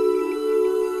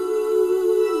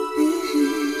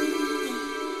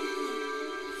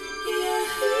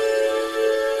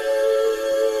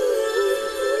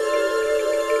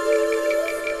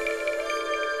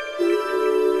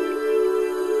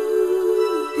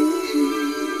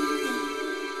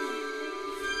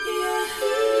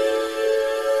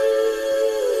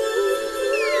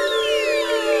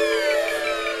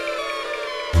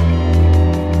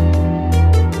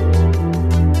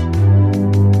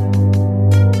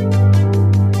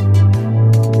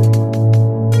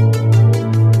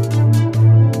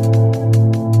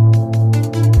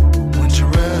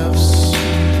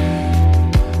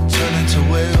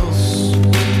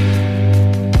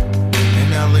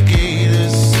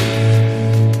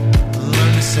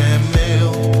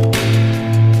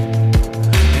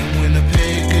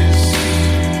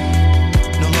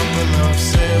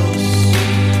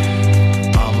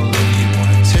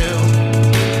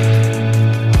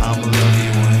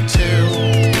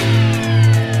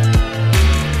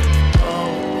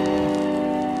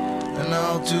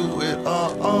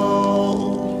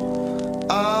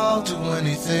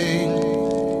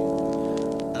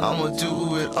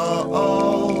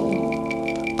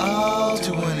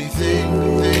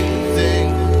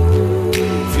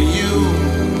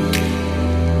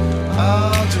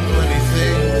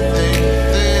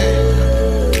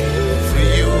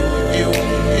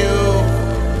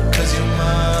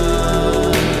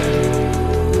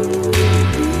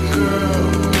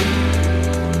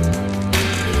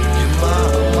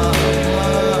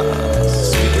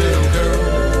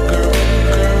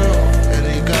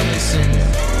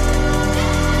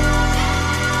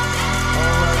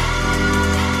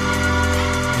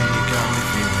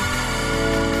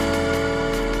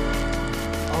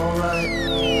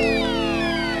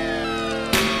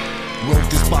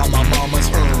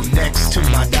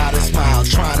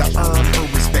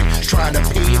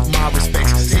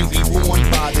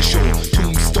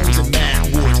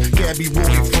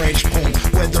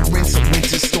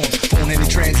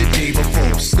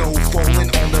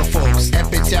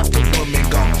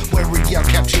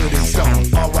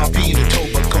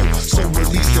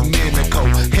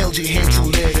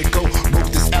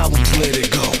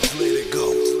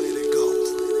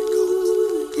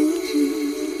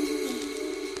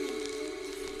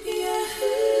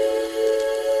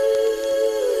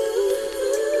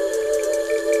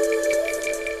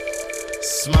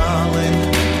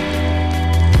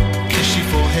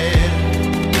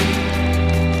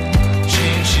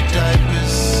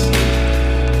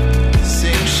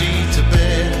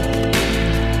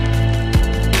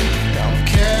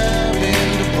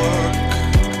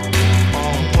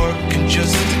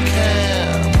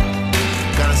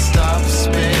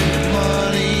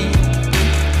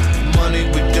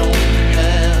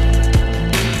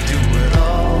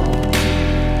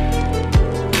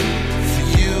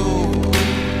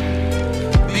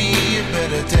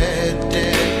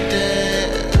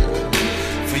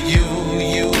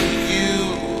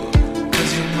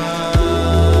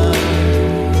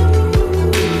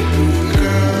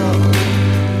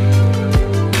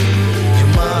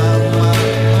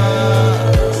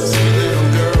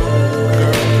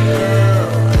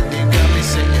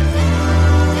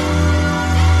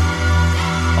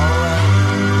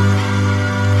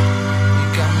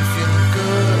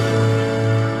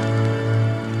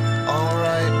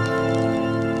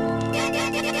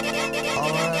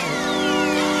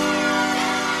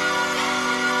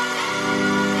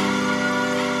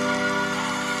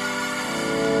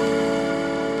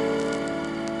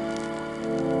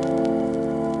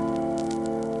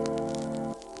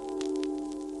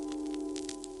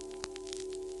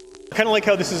 Kind of like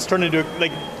how this is turned into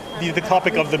like the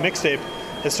topic of the mixtape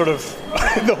is sort of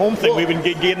the home thing. We've been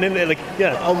getting in there, like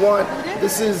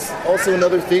This is also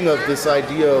another thing of this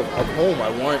idea of home. I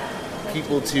want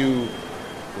people to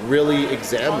really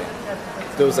examine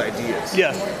those ideas.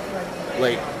 Yeah.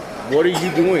 Like, what are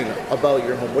you doing about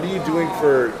your home? What are you doing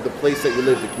for the place that you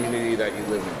live, the community that you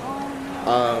live in?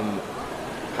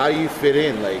 How do you fit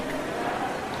in? Like,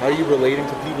 how are you relating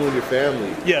to people in your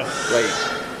family? Yeah. Like,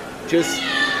 just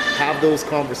have those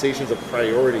conversations of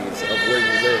priorities of where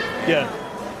you live. Yeah.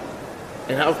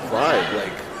 And have pride.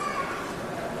 Like,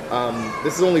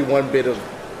 this is only one bit of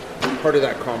part of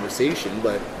that conversation,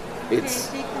 but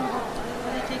it's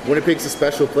Winnipeg's a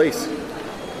special place.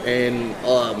 And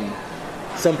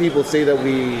some people say that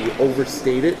we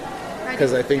overstate it,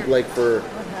 because I think like for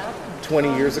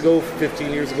 20 years ago, 15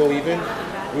 years ago even,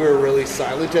 we were really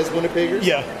silent as Winnipeggers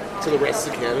to the rest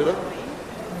of Canada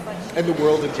and the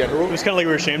world in general. It was kind of like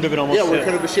we were ashamed of it almost. Yeah, we're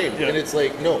kind of ashamed. Yeah. And it's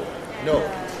like, no.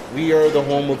 We are the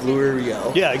home of Louis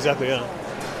Riel. Yeah, exactly, yeah.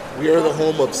 We are the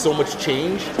home of so much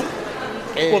change.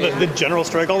 And, well, the general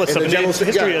strike, all this stuff.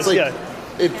 History is,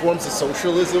 it forms a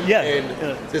socialism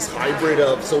and this hybrid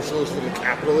of socialism and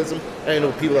capitalism. And I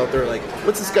know people out there are like,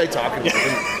 what's this guy talking about?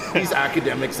 And these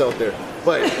academics out there.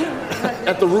 But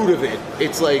at the root of it,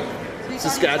 it's like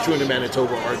Saskatchewan and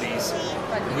Manitoba are these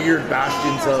weird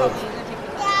bastions of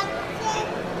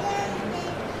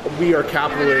we are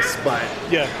capitalists, but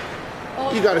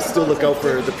you got to still look out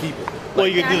for the people. Well,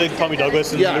 you can do like Tommy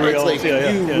Douglas and it's like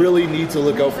you really need to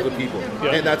look out for the people,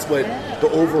 and that's what the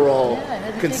overall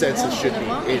consensus should be.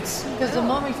 It's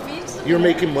you're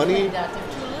making money,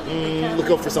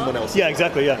 look out for someone else. Yeah,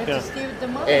 exactly. Yeah.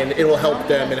 And it will help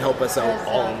them and help us out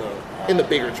all in the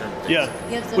bigger term. Yeah,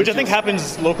 which I think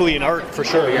happens locally in art for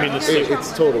sure. Oh, yeah. I mean,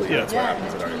 it's totally that's what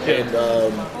happens in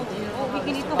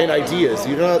art. And ideas.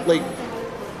 You're not like.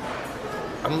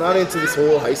 I'm not into this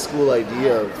whole high school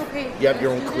idea of you have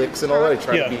your own cliques and all that. I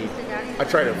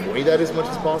try to avoid that as much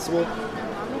as possible.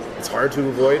 It's hard to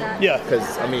avoid. Yeah.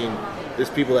 Because, I mean,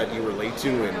 there's people that you relate to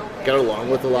and get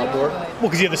along with a lot more. Well,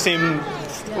 because you have the same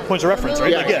points of reference, right?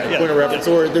 Yeah, point of reference.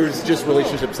 Or there's just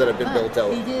relationships that have been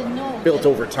built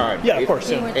over time. Yeah, of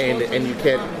course. Yeah. And you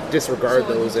can't disregard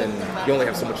those, and you only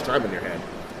have so much time in your hand.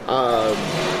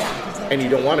 And you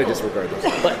don't want to disregard those.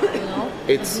 But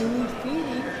it's...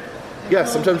 Yeah,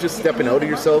 sometimes just stepping out of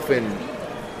yourself and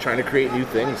trying to create new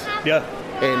things. Yeah.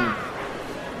 And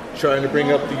trying to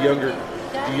bring up the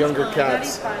younger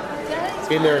cats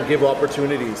in there and give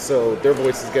opportunities so their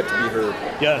voices get to be heard.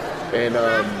 Yeah. And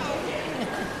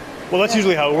well, that's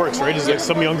usually how it works, right? Is like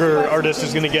some younger artist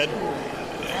is going to get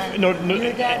I don't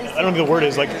know the word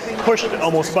is like pushed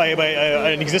almost by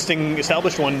an existing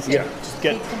established one to just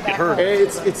get heard. And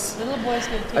it's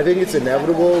I think it's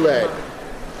inevitable that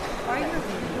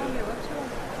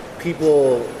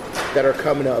people that are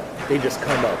coming up, they just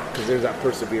come up because there's that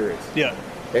perseverance. Yeah.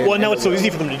 Well, now it's so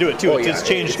easy for them to do it too. It's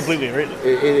changed completely, right?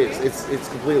 It is. It's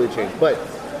completely changed. But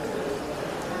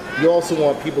you also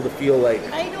want people to feel like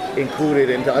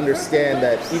included and to understand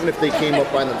that even if they came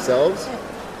up by themselves,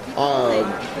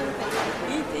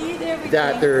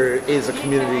 that there is a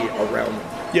community around them.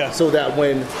 Yeah. So that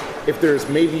if there's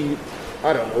maybe,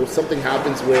 I don't know, something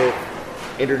happens with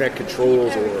internet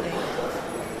controls or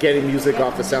getting music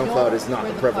off of SoundCloud is not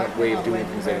the prevalent way of doing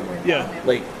things anymore. Yeah.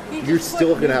 Like, you're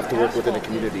still going to have to work within a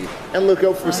community and look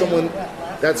out for someone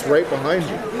that's right behind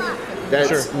you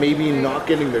that's maybe not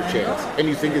getting their chance and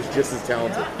you think is just as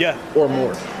talented. Yeah. Or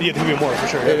more. Yeah, to be more, for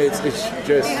sure. And it's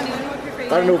just, I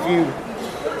don't know if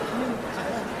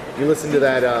you listen to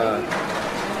that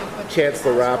Chance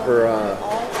the Rapper,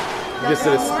 just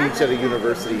did a speech at a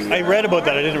university. I read about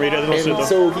that. I didn't read it. And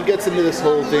so he gets into this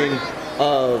whole thing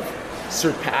of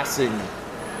surpassing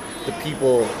the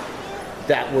people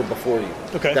that were before you.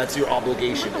 Okay. That's your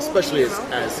obligation, especially as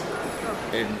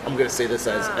and I'm going to say this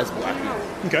as black people.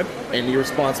 Okay. And your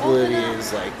responsibility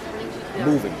is like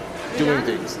moving, doing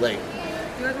things. Like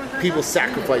people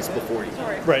sacrificed before you.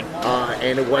 Right.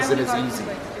 And it wasn't as easy.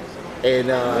 And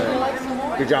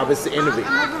your job is to innovate,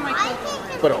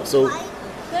 but also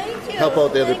help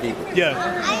out the other people. Yeah.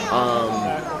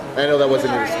 I know that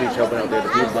wasn't your speech, helping out the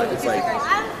other people, but it's like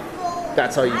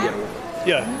that's how you get it.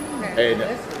 Yeah. And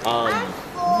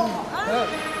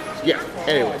yeah.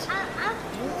 Anyways,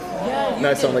 now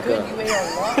I sound like a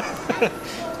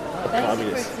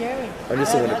communist. I'm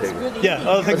just a Winnipegger. Yeah,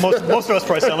 I think most of us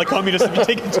probably sound like communists if you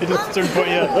take it to a certain point.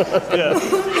 Yeah.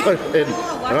 And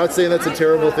I'm not saying that's a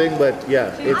terrible thing, but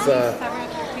yeah, it's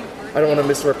I don't want to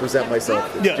misrepresent myself.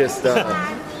 It's just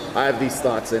I have these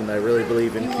thoughts, and I really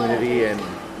believe in community and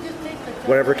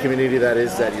whatever community that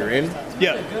is that you're in.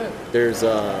 Yeah. There's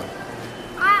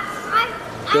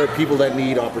there are people that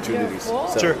need opportunities.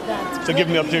 So, Sure. So give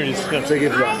me opportunities. Yeah. So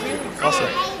give them opportunities. Awesome.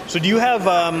 So do you have?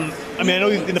 I mean, I know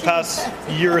in the past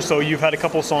year or so you've had a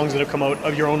couple songs that have come out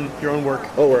of your own work.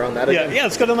 Oh, we're on that Yeah, again? yeah.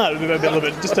 Let's go on that a little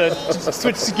bit. Just to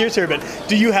switch gears here a bit.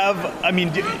 Do you have? I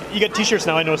mean, you got T-shirts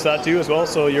now. I noticed that too as well.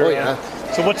 So you're. Oh,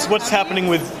 yeah. So what's happening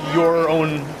with your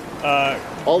own?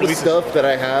 All the releases? stuff that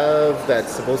I have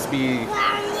that's supposed to be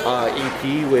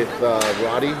EP with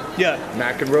Roddy Yeah.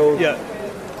 McEnroe. Yeah.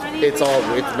 It's all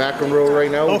with McEnroe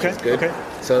right now, which Okay, is good. okay.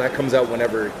 So that comes out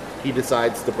whenever he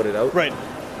decides to put it out. Right.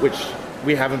 Which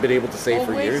we haven't been able to say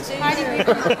for years.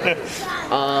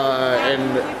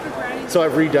 And so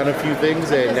I've redone a few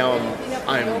things, and now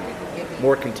I'm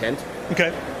more content.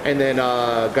 Okay. And then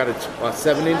got a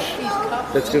 7-inch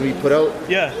that's going to be put out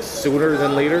Yeah. sooner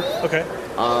than later, Okay.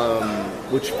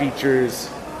 which features.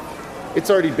 It's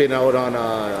already been out on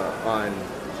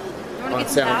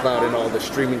SoundCloud and all the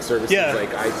streaming services Yeah.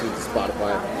 like iTunes,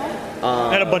 Spotify,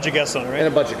 And a bunch of guests on it, right? and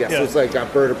a bunch of guests. Yeah. So it's like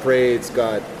got Bird of Prey, it's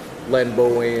got Len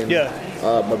Bowen, Yeah.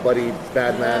 my buddy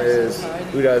Badman is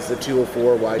who does the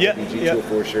 204 YWG Yeah.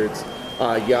 204 shirts,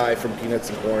 Yai from Peanuts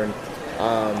and Corn,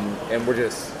 and we're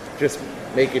just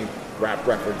making rap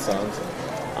reference songs.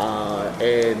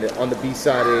 And on the B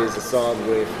side is a song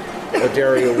with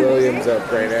Dario Williams of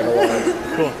Grand Analog.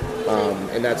 Cool.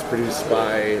 And that's produced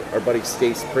by our buddy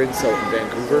Stace Prince out in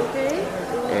Vancouver.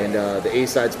 And the A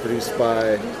side's produced by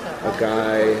a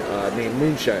guy named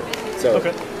Moonshine. So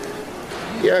Okay.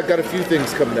 yeah, I got a few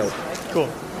things coming out. Cool.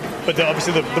 But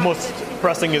obviously the most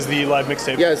pressing is the live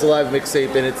mixtape. Yeah, it's a live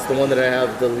mixtape, and it's the one that I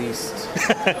have the least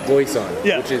voice on,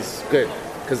 Yeah. which is good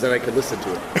because then I can listen to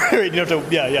it. You don't have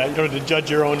to. Yeah. You don't have to judge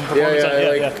your own Yeah,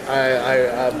 performance.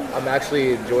 I'm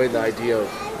actually enjoying the idea of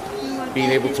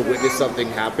being able to witness something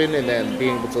happen and then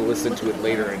being able to listen to it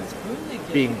later and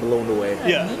being blown away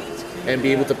Yeah. and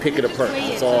be able to pick it apart.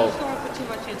 It's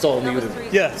all new to me.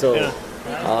 Yeah. So, yeah.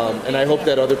 and I hope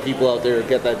that other people out there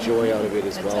get that joy out of it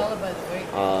as well,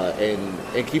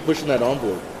 and keep pushing that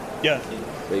envelope. Yeah.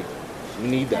 Like, we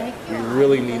need that. We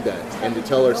really need that, and to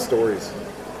tell our stories.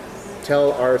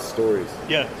 Tell our stories.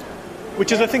 Yeah.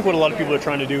 Which is, I think, what a lot of people are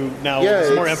trying to do now. Yeah,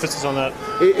 There's more it's- emphasis on that.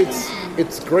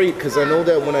 It's great because I know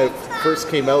that when I first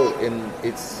came out, and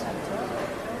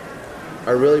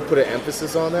I really put an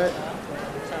emphasis on that,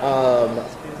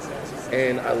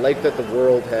 and I like that the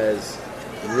world has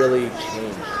really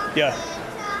changed. Yeah.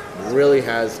 Really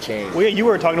has changed. Well, yeah, you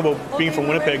were talking about being from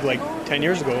Winnipeg like 10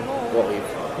 years ago. Well,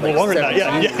 like Longer than that.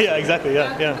 Yeah. 17. Yeah. Exactly.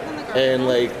 Yeah. Yeah. And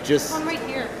like just,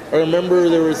 I remember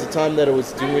there was a time that I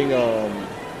was doing.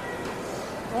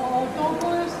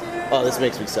 Oh, this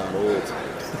makes me sound old.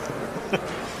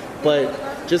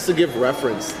 But just to give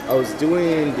reference, I was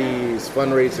doing these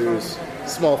fundraisers,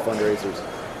 small fundraisers,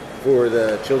 for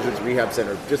the Children's Rehab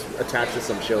Center, just attached to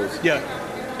some shows. Yeah.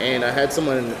 And I had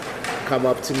someone come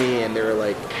up to me and they were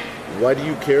like, "Why do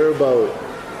you care about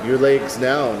your legs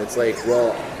now?" And it's like,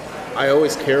 well, I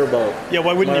always care about Yeah,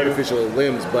 why wouldn't my you? artificial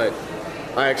limbs, but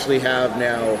I actually have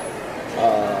now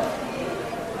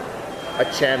a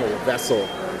channel, a vessel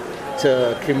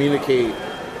to communicate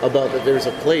about that there's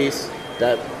a place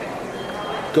that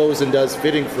goes and does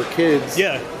fitting for kids.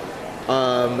 Yeah.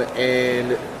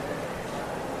 And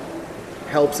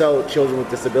helps out children with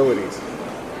disabilities.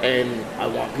 And I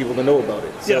want people to know about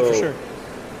it. Yeah, So for sure.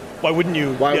 Why wouldn't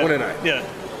you? Why Yeah. wouldn't I? Yeah.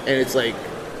 And it's like,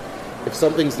 if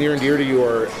something's near and dear to you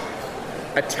or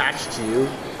attached to you,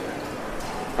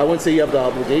 I wouldn't say you have the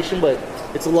obligation, but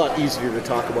it's a lot easier to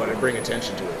talk about it and bring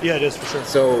attention to it. Yeah, it is for sure.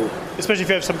 So, Especially if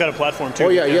you have some kind of platform too. oh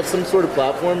yeah, you have some sort of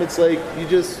platform. It's like,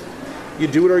 you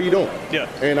do it or you don't. Yeah.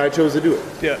 And I chose to do it.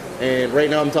 Yeah. And right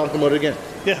now I'm talking about it again.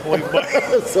 Yeah. Well,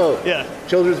 So, yeah.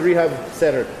 Children's Rehab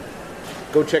Center.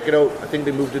 Go check it out. I think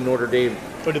they moved to Notre Dame.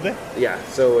 Oh, did they? Yeah,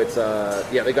 so it's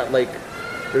they got like,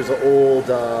 there's an old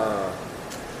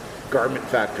garment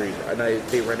factory, and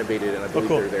they renovated, and I believe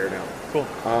cool. they're there now. Cool.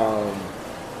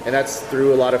 And that's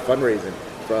through a lot of fundraising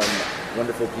from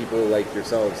wonderful people like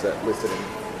yourselves that listen,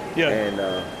 Yeah. and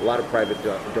a lot of private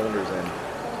donors,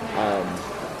 and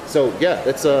so yeah,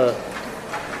 it's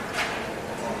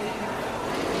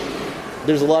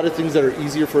there's a lot of things that are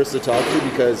easier for us to talk to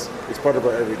because it's part of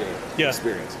our everyday Yeah.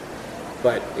 experience.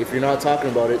 But if you're not talking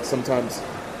about it, sometimes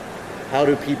how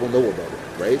do people know about it,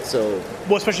 right? So,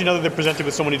 Well, especially now that they're presented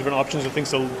with so many different options of things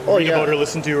to Oh, read yeah. about or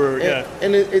listen to, or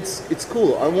and it's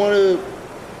cool. I want to,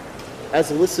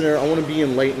 as a listener, I want to be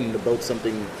enlightened about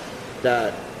something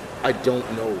that I don't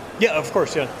know, yeah, of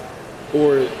course, yeah,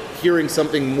 or hearing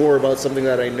something more about something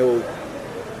that I know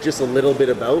just a little bit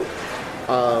about.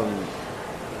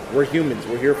 We're humans.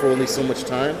 We're here for only so much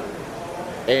time,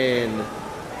 and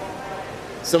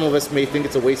some of us may think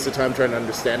it's a waste of time trying to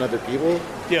understand other people,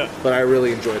 Yeah. but I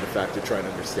really enjoy the fact of trying to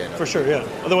understand For other sure, yeah.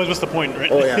 Otherwise, what's the point,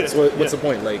 right? Oh yeah. So what's the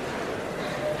point? Like,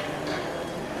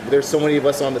 there's so many of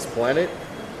us on this planet.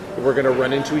 We're gonna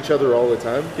run into each other all the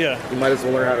time. Yeah. You might as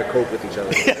well learn how to cope with each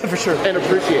other. Yeah, for sure. And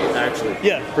appreciate, actually.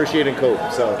 Yeah. Appreciate and cope.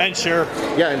 So. And share.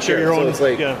 Yeah, and share. your So own. it's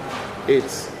like, yeah.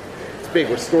 it's big.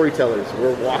 We're storytellers.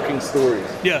 We're walking stories.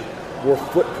 Yeah. We're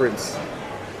footprints.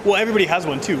 Well, everybody has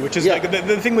one too, which is Yeah. like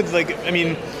the thing with like, I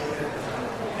mean,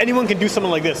 anyone can do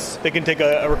something like this. They can take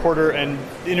a recorder and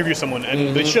interview someone,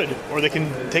 and they should, or they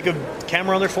can take a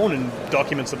camera on their phone and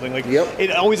document something. Like, Yep.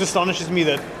 it always astonishes me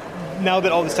that now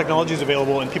that all this technology is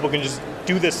available and people can just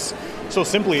do this so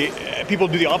simply, people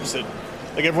do the opposite.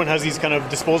 Like everyone has these kind of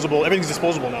everything's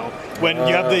disposable now. When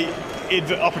you have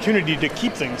the opportunity to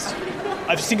keep things,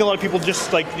 I've seen a lot of people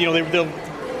just like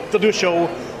they'll do a show.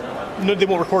 No, they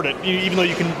won't record it, even though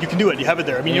you can do it. You have it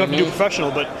there. I mean, you don't have to do it professional,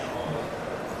 but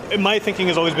my thinking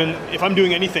has always been, if I'm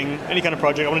doing anything, any kind of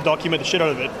project, I want to document the shit out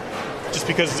of it, just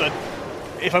because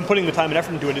if I'm putting the time and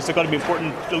effort into it, it's got to be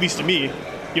important, at least to me.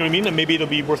 You know what I mean? And maybe it'll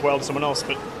be worthwhile to someone else.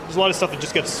 But there's a lot of stuff that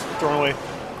just gets thrown away.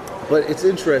 But it's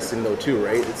interesting though too,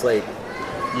 right? It's like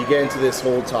you get into this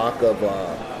whole talk of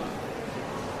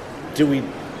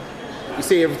you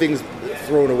say everything's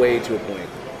thrown away to a point,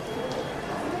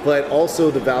 but also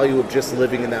the value of just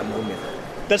living in that moment.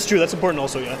 That's true. That's important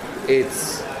also, yeah.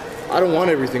 I don't want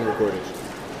everything recorded.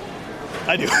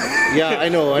 I do. Yeah, I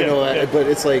know, Yeah. but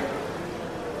it's like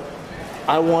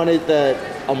I wanted that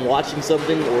I'm watching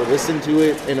something or listening to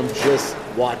it, and I'm just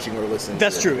watching or listening.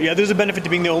 That's to true. Yeah, there's a benefit to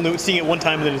being the only seeing it one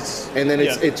time, and then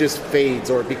it just fades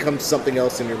or it becomes something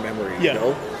else in your memory. Yeah. You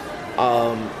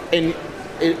know, and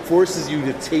it forces you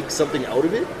to take something out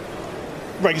of it.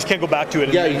 Right, you just can't go back to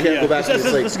it. Yeah, you can't go back to it.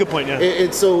 That's a good point. Yeah.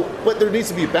 And so, but there needs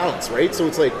to be a balance, right? So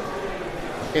it's like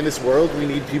in this world, we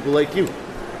need people like you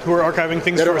Who are archiving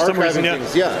things that for are some archiving reason. Yeah.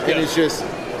 things. Yeah, and it's just,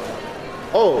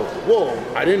 oh, whoa,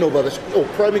 I didn't know about this. Oh,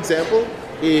 prime example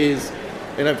is,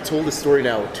 and I've told this story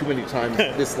now too many times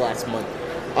this last month.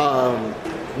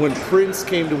 When Prince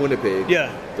came to Winnipeg,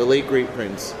 the late great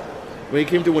Prince, when he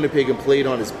came to Winnipeg and played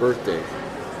on his birthday,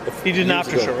 He did an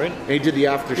after show, right? And he did the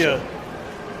after show. Yeah.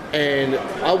 And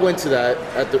I went to that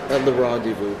at the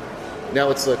Rendezvous.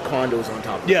 Now it's like condos on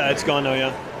top of it. Yeah, it's gone now,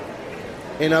 yeah.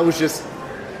 And I was just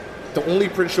the only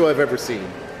Prince show I've ever seen.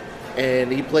 And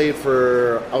he played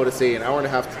for, I would say, an hour and a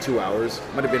half to 2 hours.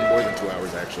 Might have been more than 2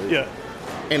 hours, actually. Yeah.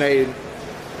 And I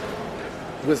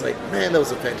was like, man, that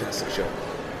was a fantastic show.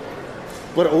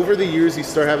 But over the years, you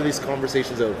start having these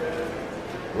conversations of,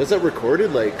 was that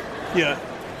recorded? Like, Yeah.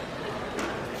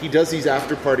 he does these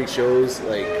after party shows,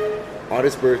 like, on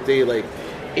his birthday, like,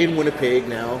 in Winnipeg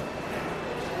now.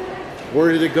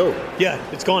 Where did it go? Yeah,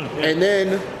 it's gone. Yeah. And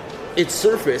then it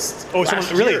surfaced. Oh, last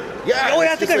someone really? year. Yeah. Oh, yeah,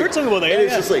 I it's think just I heard something about that. And Yeah,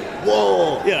 it's yeah. just like,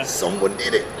 whoa, Yeah. someone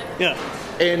did it. Yeah.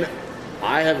 And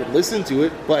I haven't listened to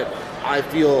it, but I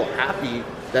feel happy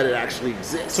that it actually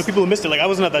exists. So people who missed it, like I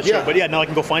wasn't at that show, Yeah. but yeah, now I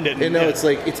can go find it. And now yeah. it's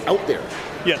like, it's out there.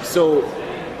 Yeah. So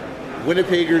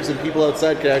Winnipeggers and people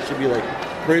outside could actually be like,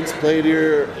 Prince played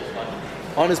here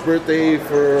on his birthday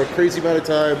for a crazy amount of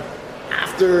time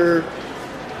after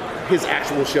his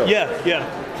actual show. Yeah,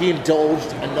 yeah. He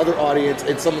indulged another audience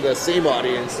and some of the same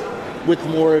audience with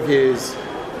more of his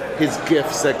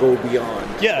gifts that go beyond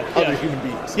Yeah, other yeah. human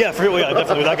beings. Yeah, definitely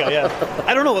that guy. Yeah,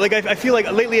 I don't know. Like I feel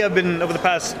like lately I've been over the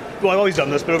past. Well, I've always done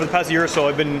this, but over the past year or so,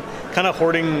 I've been kind of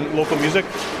hoarding local music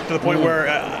to the point where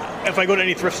if I go to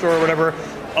any thrift store or whatever,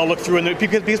 I'll look through and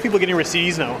because people are getting rid of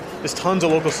CDs now. There's tons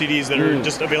of local CDs that are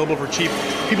just available for cheap.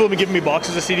 People have been giving me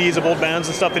boxes of CDs of old bands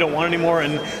and stuff they don't want anymore,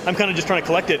 and I'm kind of just trying to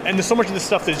collect it. And there's so much of this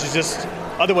stuff that's just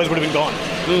otherwise would have been gone.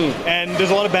 And there's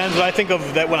a lot of bands that I think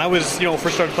of that when I was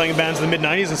first started playing in bands in the mid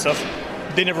 '90s and stuff,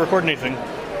 they never recorded anything.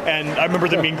 And I remember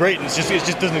them being great, and it just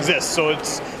doesn't exist. So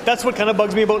that's what kind of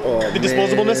bugs me about the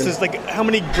disposableness is like how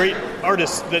many great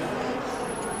artists that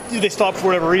they stopped for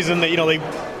whatever reason. That they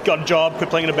got a job,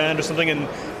 quit playing in a band or something, and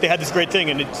they had this great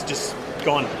thing, and it's just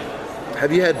gone.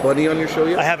 Have you had Bunny on your show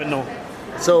yet? I haven't, no.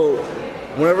 So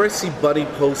whenever I see Bunny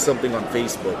post something on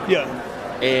Facebook, Yeah,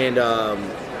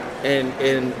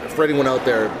 and for anyone out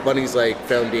there, Bunny's like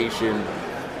foundation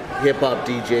hip hop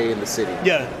DJ in the city.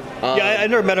 yeah, I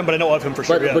never met him, but I know of him for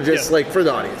sure. But just like for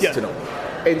the audience Yeah. to know.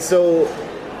 And so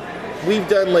we've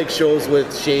done like shows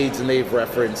with Shades and they've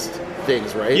referenced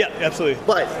things, right? yeah, absolutely.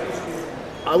 But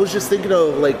I was just thinking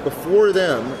of like before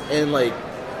them and like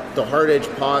the Hard Edge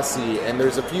Posse and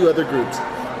there's a few other groups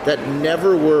that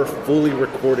never were fully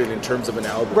recorded in terms of an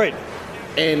album. Right.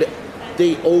 And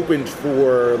they opened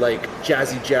for like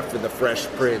Jazzy Jeff and the Fresh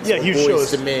Prince, Yeah, or huge Boyz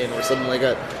shows. II Men, or something like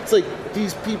that. It's like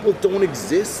these people don't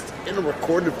exist in a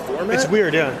recorded format. It's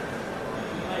weird, yeah.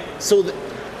 So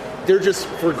they're just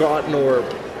forgotten or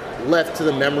left to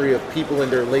the memory of people in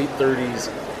their late 30s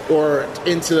or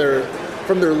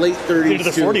from their late 30s Into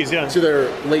their 40s, yeah. to their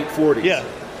late 40s. Yeah.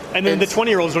 And then And the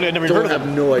 20-year-olds don't never even don't heard of have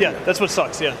them. no idea. Yeah, that's what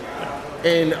sucks, yeah.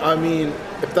 And I mean,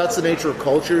 if that's the nature of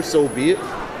culture, so be it.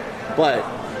 But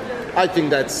I think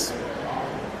that's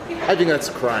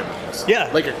a crime almost. Yeah.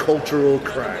 Like a cultural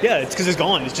crime. Yeah, it's because it's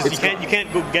gone. It's just It's you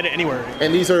can't go get it anywhere.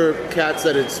 And these are cats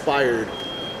that inspired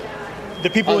The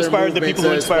people who other inspired the movements people who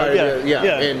that inspired. Yeah,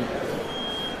 yeah.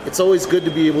 And it's always good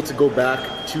to be able to go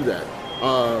back to that.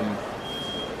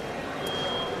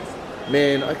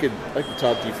 Man, I could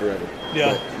talk to you forever.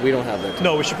 Yeah. But we don't have that time.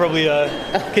 No, we should probably.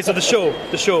 Okay, so the show,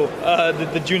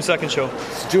 the June 2nd show,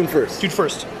 It's June 1st. June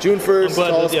 1st. June 1st, I'm glad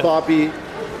Tallest that- yeah. Poppy.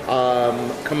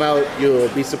 Come out, you'll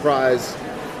be surprised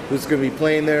who's going to be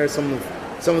playing there. Some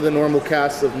of the normal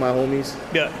cast of my homies.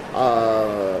 Yeah.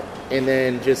 And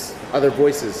then just other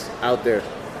voices out there.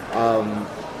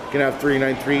 Gonna have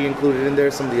 393 included in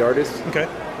there, some of the artists. Okay.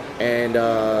 And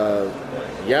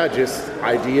yeah, just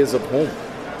ideas of home.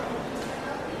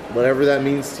 Whatever that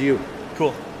means to you.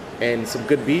 Cool. And some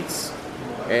good beats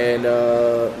and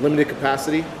limited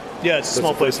capacity. Yeah, it's a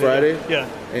small That's place. Friday. Yeah.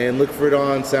 And look for it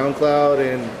on SoundCloud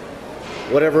and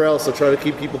whatever else. I'll try to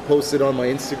keep people posted on my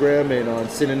Instagram and on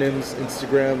Synonyms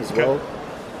Instagram as Okay. well.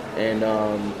 And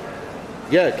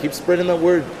yeah, keep spreading that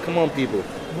word. Come on, people.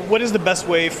 What is the best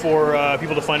way for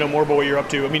people to find out more about what you're up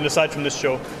to? I mean, aside from this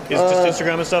show, is it just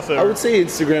Instagram and stuff? Or? I would say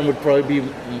Instagram would probably be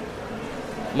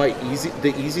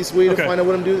the easiest way to Okay. find out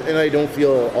what I'm doing, and I don't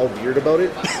feel all weird about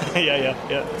it. yeah.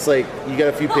 It's like you get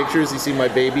a few pictures, you see my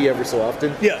baby ever so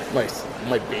often. Yeah.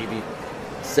 My baby,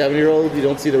 7-year-old. You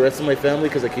don't see the rest of my family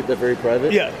because I keep that very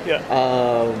private. Yeah.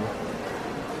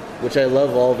 Which I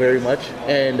love all very much,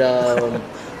 and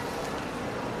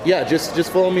yeah,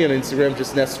 just follow me on Instagram,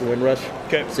 just Nestor Windrush.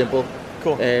 Okay. Simple.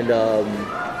 Cool. And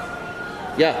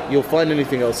yeah, you'll find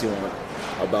anything else you want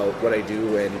about what I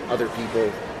do and other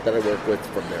people that I work with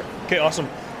from there. Okay, awesome.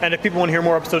 And if people want to hear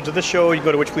more episodes of this show, you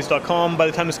can go to witchpolice.com. By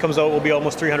the time this comes out, we'll be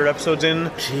almost 300 episodes in.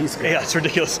 Jeez, guys. Yeah, it's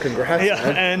ridiculous. Congrats, Yeah,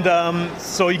 man. and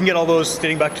so you can get all those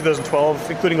dating back to 2012,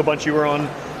 including a bunch you were on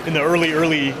in the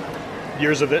early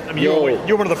years of it. I mean, you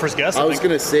were one of the first guests. I was think.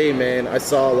 gonna say, man, I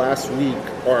saw last week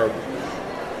or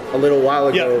a little while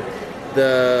ago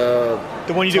the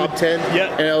one you did top with- 10,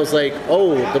 yeah. and I was like,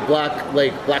 oh, the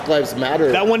Black Lives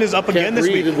Matter. That one is up again Can't this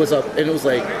Breathe week. was up, and it was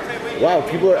like, wow,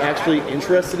 people are actually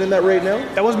interested in that right now.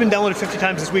 That one's been downloaded 50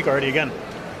 times this week already again.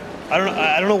 I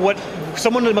don't know what.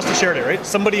 Someone must have shared it, right?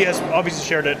 Somebody has obviously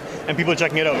shared it, and people are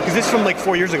checking it out because this is from like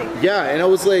 4 years ago. Yeah, and I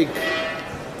was like,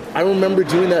 I remember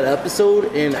doing that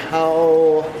episode and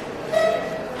how,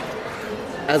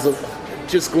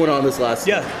 just going on this last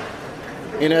Yeah,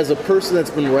 and as a person that's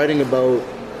been writing about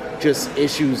just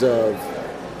issues of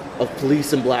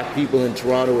police and black people in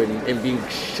Toronto and being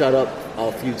shut up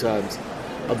a few times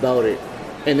about it,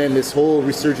 and then this whole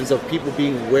resurgence of people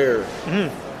being aware,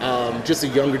 just a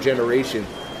younger generation,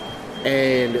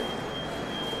 and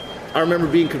I remember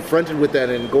being confronted with that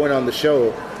and going on the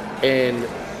show, and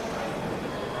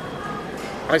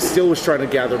I still was trying to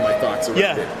gather my thoughts around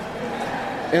Yeah. it.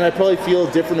 And I probably feel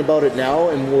different about it now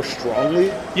and more strongly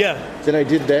yeah. than I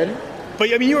did then.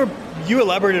 But I mean, you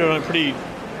elaborated on it pretty.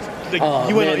 Like,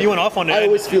 you Man, went off on it. I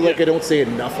always feel like I don't say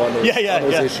enough on those, on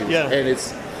those issues, yeah. and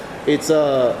it's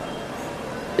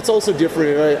also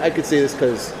different. And I could say this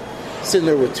because sitting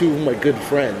there with two of my good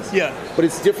friends. Yeah. But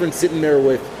it's different sitting there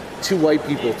with 2 white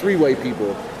people, 3 white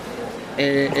people,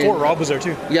 and Before Rob was there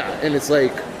too. yeah, and it's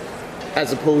like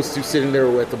as opposed to sitting there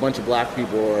with a bunch of black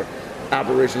people or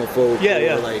Aboriginal folk Yeah, or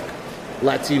yeah. like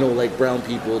Latino, like brown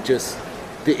people, just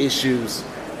the issues,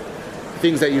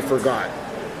 things that you forgot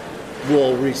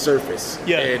will resurface.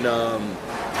 Yeah. And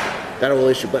that whole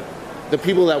issue. But the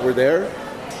people that were there,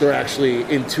 they're actually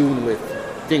in tune with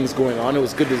things going on. It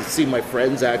was good to see my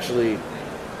friends actually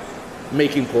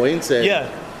making points and Yeah.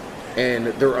 and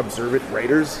they're observant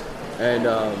writers. And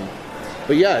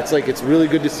but yeah, it's really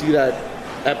good to see that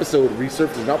episode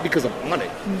resurface, not because I'm on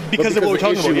it, Because but of what we're the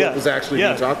talking about, issue yeah. was actually Yeah.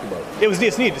 being talked about. It's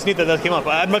neat. It's neat that came up.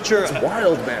 I'm not sure. It's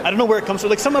wild, man. I don't know where it comes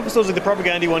from. Like some episodes, like the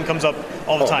propaganda one comes up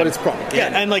all the Oh, time. but it's propaganda.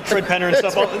 Yeah, and like Fred Penner and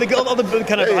stuff. All the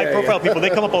kind of Yeah, high-profile yeah. people,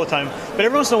 they come up all the time. But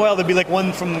every once in a while, there'll be like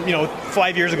one from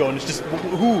 5 years ago, and it's just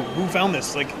who found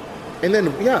this? Like, And then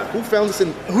who found this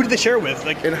and who did they share it with?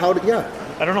 Like, and how did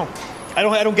I don't know. I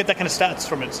don't get that kind of stats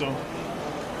from it. So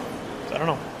I don't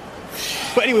know.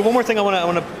 But anyway, one more thing I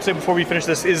want to say before we finish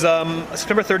this is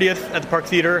September 30th at the Park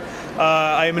Theatre.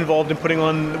 I am involved in putting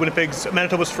on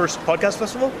Manitoba's first podcast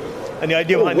festival. And the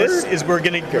idea behind this is we're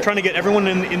trying to get everyone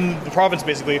in the province,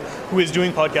 basically, who is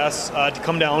doing podcasts to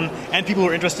come down, and people who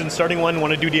are interested in starting one,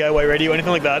 want to do DIY radio,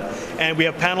 anything like that. And we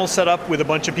have panels set up with a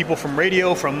bunch of people from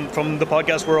radio, from the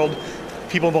podcast world,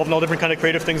 people involved in all different kind of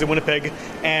creative things in Winnipeg.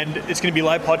 And it's going to be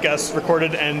live podcasts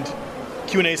recorded and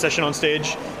Q&A session on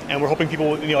stage. And we're hoping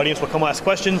people in the audience will come ask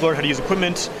questions, learn how to use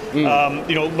equipment,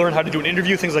 learn how to do an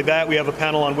interview, things like that. We have a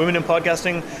panel on women in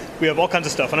podcasting. We have all kinds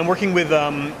of stuff. And I'm working with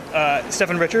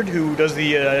Stefan Richard, who does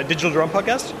the Digital Drum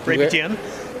podcast for APTN.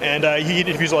 And he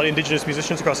interviews a lot of Indigenous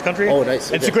musicians across the country. Oh, nice.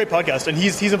 Okay. It's a great podcast. And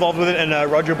he's involved with it.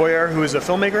 And Roger Boyer, who is a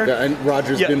filmmaker. Yeah, and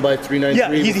Roger's been by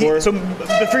 393 before? So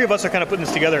the three of us are kind of putting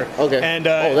this together. Okay. And,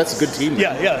 that's a good team.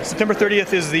 Yeah. September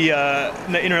 30th is the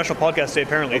International Podcast Day,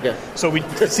 apparently. Okay. So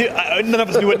none of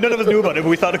us knew about it, but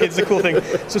we thought, okay, it's a cool thing. So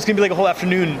it's going to be like a whole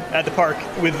afternoon at the park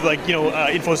with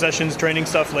info sessions, training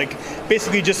stuff. Like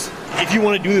basically just if you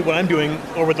want to do what I'm doing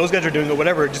or what those guys are doing or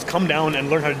whatever, just come down and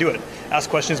learn how to do it. Ask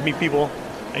questions, meet people.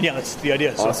 And yeah, that's the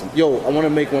idea. Awesome. Yo, I want to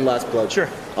make one last plug. Sure.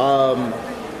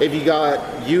 If you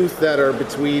got youth that are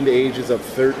between the ages of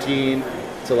 13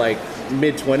 to like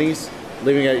mid-20s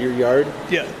living at your yard,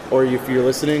 or if you're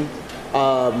listening,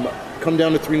 come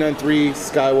down to 393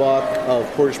 Skywalk of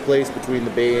Portage Place, between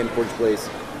the Bay and Portage Place.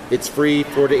 It's free,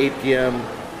 4 to 8 p.m.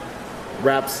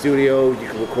 Rap studio. You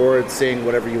can record, sing,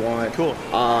 whatever you want. Cool.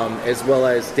 As well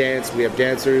as dance. We have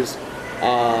dancers.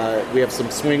 We have some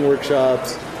swing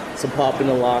workshops, some poppin'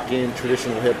 and lockin',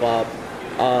 traditional hip hop,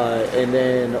 and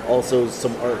then also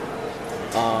some art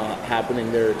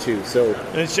happening there too. So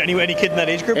any kid in that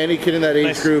age group? Any kid in that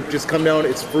age group, just come down.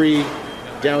 It's free,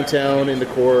 downtown in the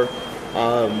core.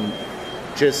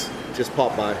 Just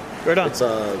pop by. Right on. It's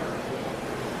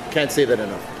can't say that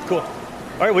enough. Cool.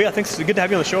 All right. Well, yeah. Thanks. Good to have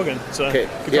you on the show again. Okay.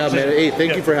 Yeah, man. Hey,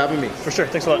 thank you for having me. For sure.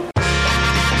 Thanks a lot.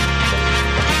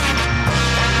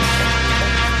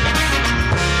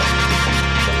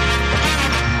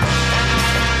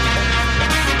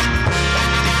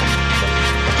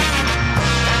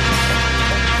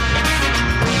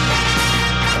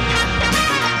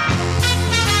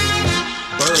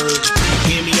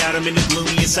 I'm in the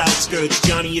gloomiest outskirts.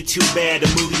 Johnny, you're too bad. The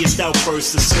moodiest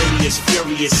outburst, the silliest,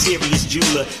 furious, serious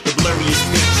jeweler, the blurriest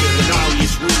picture, the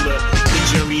gnarliest ruler. The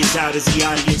jury is out, is the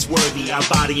audience worthy? I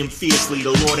body him fiercely,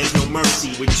 the Lord has no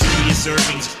mercy. With Julius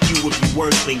Irving's, you would be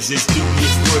worthlings. As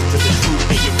dubious worth to the truth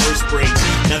that your verse brings.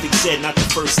 Nothing said, not the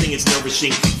first thing is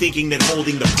nourishing. Thinking that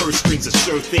holding the purse strings a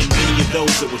sure thing. Many of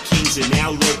those that were kings are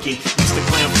now lurking. Used to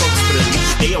clown folks, but at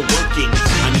least they are working.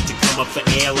 I need to come up for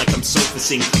air like I'm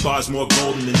surfacing. Bars more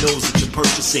golden than those that you're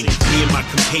purchasing. Me and my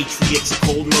compatriots are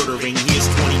cold murdering. Here's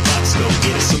 $20, go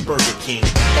get us some Burger King.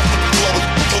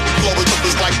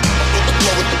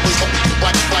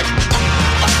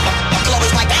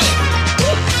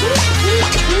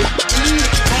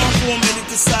 For a minute,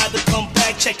 decide to come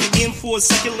back, checking in for a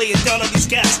second, lay it down on these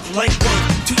guys. Like work,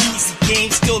 too easy game,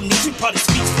 still needs me, probably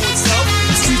speaks for itself.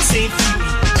 Streets ain't feed me,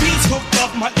 beats hooked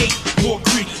up my 8, more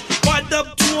greedy. Wind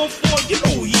up 204, you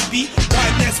know who he be.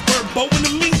 Wide that's bird bow in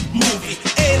the meat movie.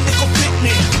 And nickel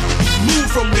picnic, move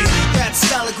from me. Rap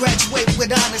scholar, graduate with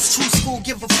honors. True school,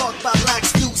 give a fuck about likes,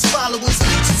 views, followers.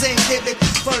 Shazam vivid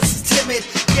versus timid.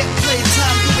 Get play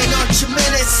time, doing on your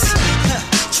minutes.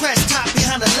 Trash top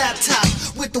behind a laptop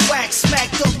with the wax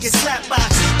smacked up your slap box.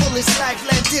 Bullets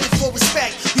lifeline did it for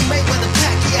respect. You may wear the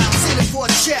Pacquiao, send it for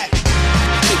a check.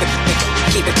 Keep it funky.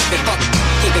 Keep it funky.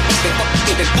 Keep it funky.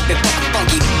 Keep it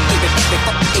funky.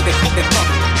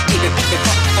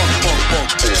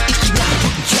 If you not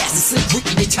putting cast and slip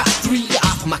in the top 3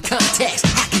 off of my contacts,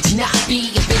 how could you not be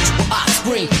eventual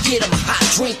offspring? Get them a hot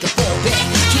drink and fall back.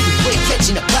 Keep it quick,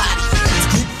 catching a body. It's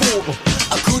good for them.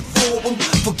 A good for them.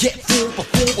 Forgetful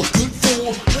before was good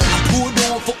for them. I put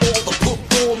on for all the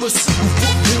performers who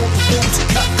put on for those who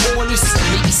cut corners.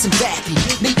 Maybe some rapping,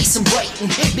 maybe some writing,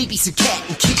 maybe some cat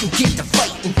and kitten get to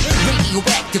fighting.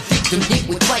 Radioactive victim hit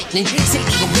with lightning.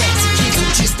 Sadomasochist kids who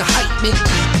just a hype man.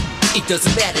 It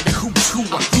doesn't matter the who's who,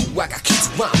 I'm who. I got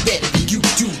kids who rhyme better than you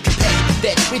do. Competitive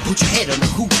veteran, put your head on the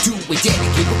hoodoo. We dare to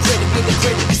give a credit when the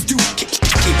credit is due. Keep it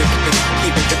funky.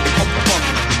 Keep it funky. Keep it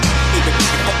funky. Keep it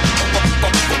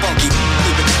funky.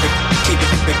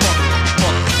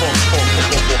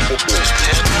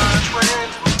 There's much when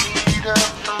we meet up.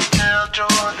 Don't tell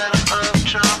Joe that I'm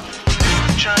Chuck.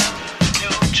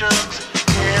 New chucks.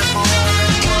 Yeah, boy,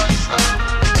 that's what's up.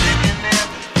 Chicken in,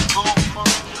 food for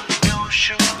new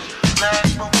shoes. Black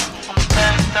boom, I'm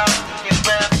backed out. Your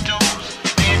rap dudes.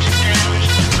 Ninja damage,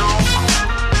 so cool.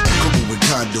 Couple with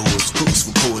condos, cooks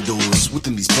for corridors.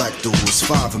 within these black doors.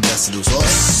 5 ambassadors,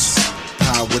 us.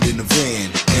 Powered in a van.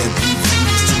 And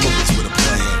BVs to moments with a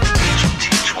plan.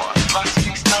 Teach one.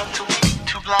 Philosophy's taught to me.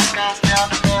 2 black guys down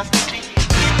the master T.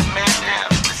 Man down.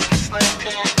 Listen to slang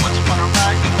tan. Once upon a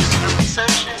ride, you was in a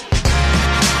recession.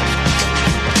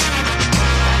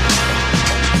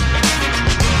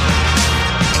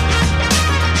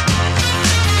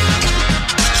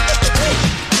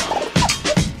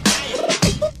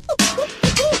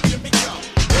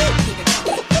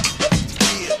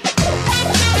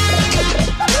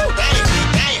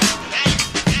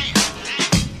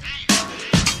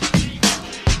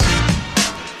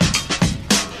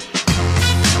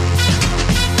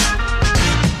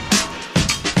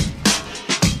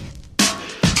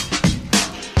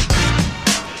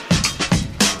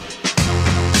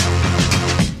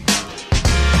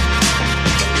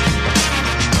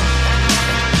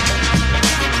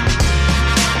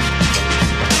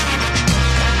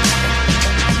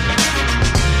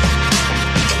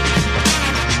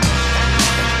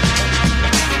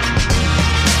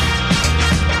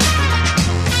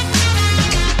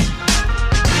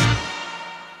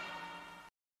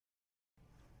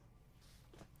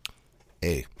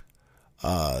 Hey,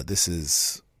 this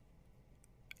is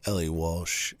L.A.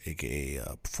 Walsh, aka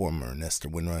performer Nestor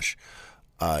Windrush.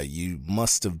 You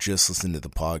must have just listened to the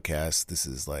podcast. This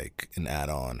is like an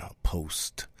add-on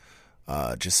post.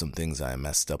 Just some things I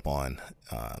messed up on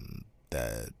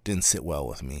that didn't sit well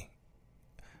with me.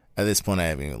 At this point, I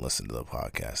haven't even listened to the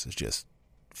podcast. It's just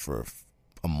for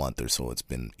a month or so it's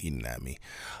been eating at me.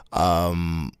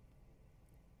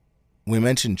 We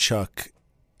mentioned Chuck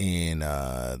in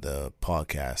the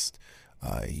podcast.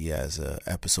 He has an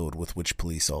episode with Witch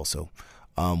Police also.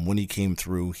 When he came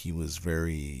through, he was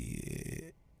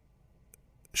very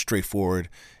straightforward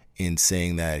in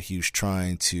saying that he was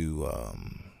trying to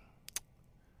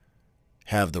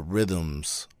have the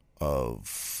rhythms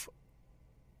of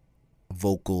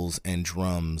vocals and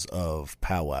drums of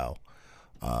powwow,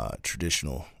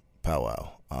 traditional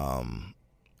powwow.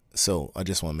 So I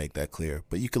just want to make that clear.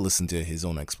 But you can listen to his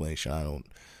own explanation. I don't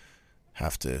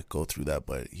have to go through that,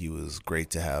 but he was great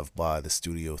to have by the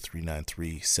Studio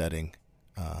 393 setting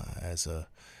as a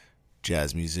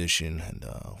jazz musician and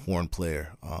horn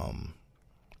player.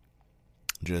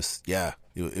 It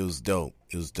was dope.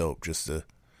 It was dope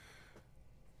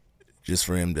just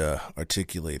for him to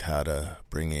articulate how to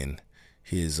bring in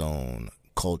his own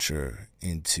culture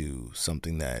into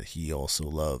something that he also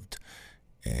loved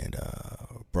and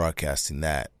broadcasting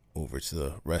that over to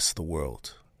the rest of the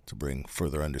world to bring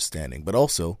further understanding. But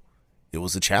also, it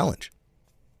was a challenge.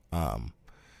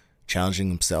 Challenging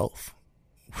himself,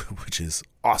 which is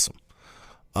awesome.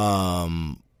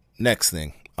 Next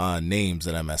thing, names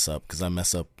that I mess up, because I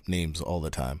mess up names all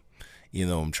the time, even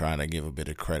though I'm trying to give a bit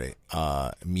of credit.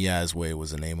 Miazwe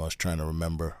was a name I was trying to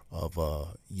remember of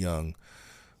a young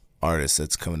artist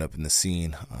that's coming up in the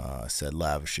scene. I said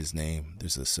Lavish's name.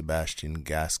 There's a Sebastian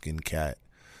Gaskin cat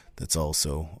that's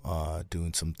also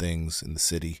doing some things in the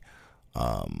city.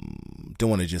 Don't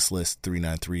want to just list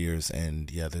 393ers, and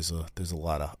yeah, there's a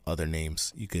lot of other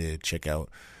names you could check out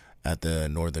at the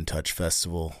Northern Touch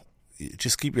Festival.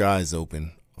 Just keep your eyes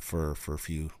open for a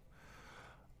few.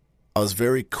 I was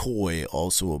very coy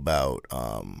also about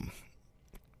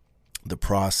the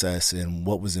process and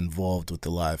what was involved with the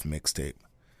live mixtape.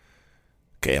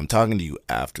 Okay, I'm talking to you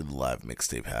after the live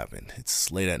mixtape happened.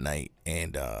 It's late at night,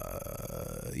 and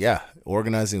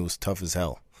organizing was tough as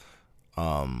hell.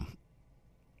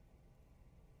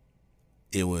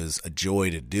 It was a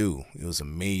joy to do. It was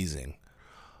amazing.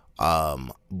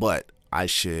 But I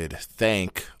should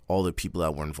thank all the people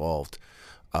that were involved.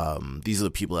 These are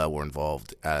the people that were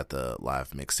involved at the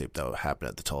live mixtape that happened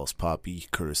at the Tallest Poppy,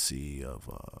 courtesy of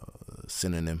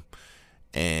Synonym.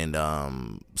 And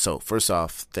so first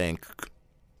off, thank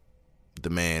the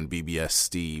man BBS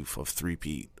Steve of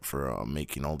 3Pete for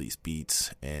making all these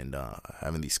beats and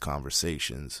having these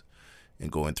conversations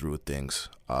and going through with things.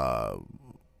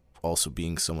 Also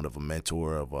being somewhat of a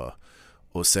mentor of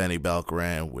Osani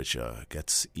Balcaran, which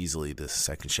gets easily the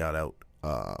second shout out.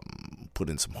 Put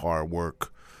in some hard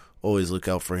work. Always look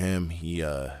out for him. He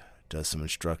does some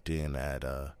instructing at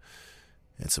and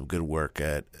some good work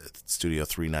at Studio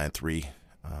 393.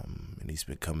 And he's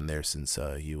been coming there since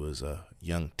he was a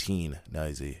young teen. Now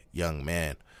he's a young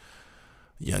man,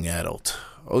 young adult.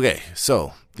 Okay,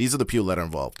 so these are the people that are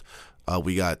involved.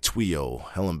 We got Twio,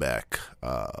 Hellenbeck,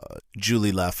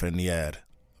 Julie Lafreniere,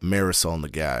 Marisol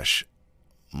Nagash,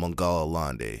 Mongala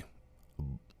Lande,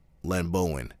 Len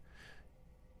Bowen,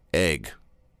 Egg,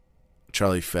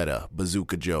 Charlie Fetta,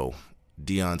 Bazooka Joe,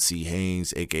 Dion C.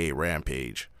 Haynes, a.k.a.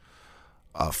 Rampage,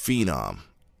 Phenom,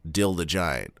 Dill the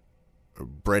Giant,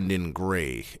 Brendan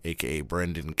Gray, aka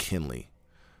Brendan Kinley,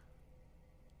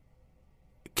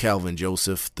 Calvin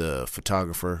Joseph, the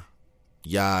photographer,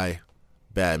 Yai,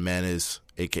 Bad Manners,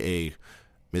 aka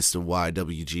Mr.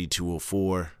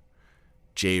 YWG204,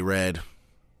 J Red,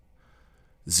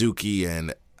 Zuki,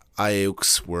 and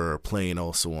Iaux were playing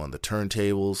also on the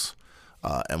turntables.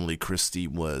 Emily Christie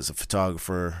was a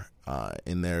photographer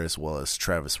in there, as well as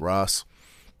Travis Ross.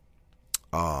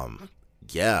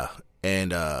 Yeah,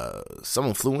 and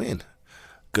someone flew in.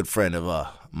 Good friend of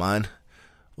mine,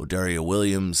 Odaria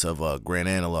Williams of Grand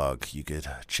Analog. You could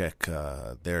check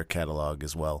their catalog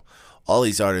as well. All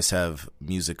these artists have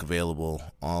music available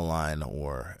online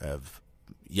or have,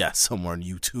 somewhere on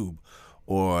YouTube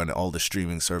or on all the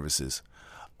streaming services.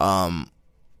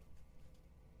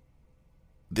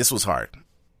 This was hard.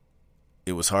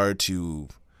 It was hard to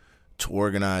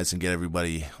organize and get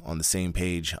everybody on the same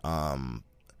page.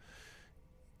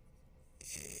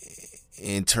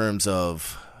 In terms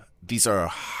of, these are a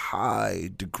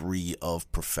high degree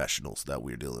of professionals that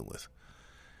we're dealing with.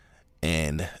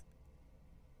 And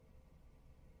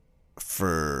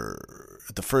for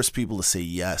the first people to say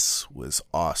yes was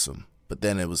awesome. But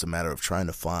then it was a matter of trying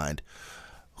to find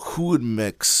who would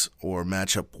mix or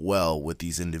match up well with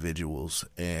these individuals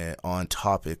on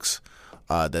topics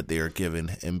that they are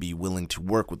given, and be willing to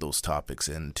work with those topics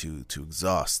and to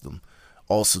exhaust them.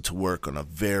 Also to work on a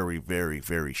very, very,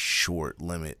 very short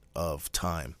limit of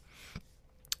time,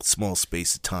 small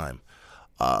space of time.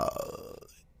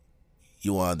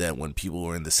 You wanted that when people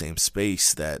were in the same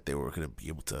space, that they were going to be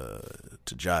able to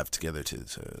jive together,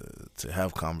 to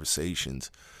have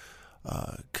conversations.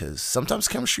 Because sometimes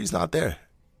chemistry is not there,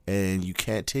 and you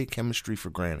can't take chemistry for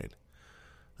granted.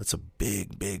 That's a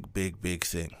big, big, big, big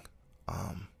thing.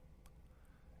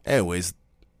 Anyways,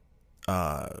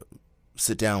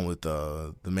 sit down with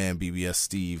the man BBS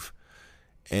Steve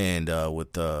and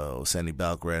with Sandy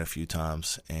Balgran a few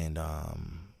times, and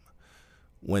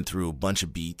went through a bunch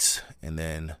of beats, and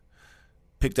then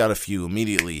picked out a few.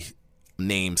 Immediately,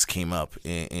 names came up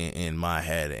in my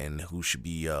head, and who should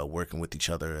be working with each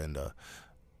other, and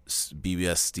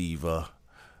BBS Steve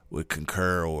would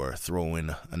concur or throw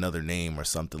in another name or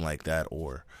something like that,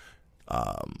 or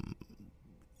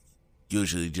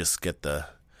usually just get the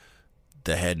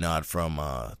head nod from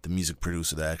the music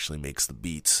producer that actually makes the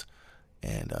beats,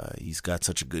 and he's got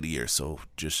such a good ear, so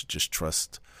just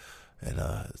trust, and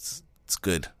it's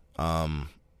good.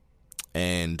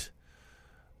 And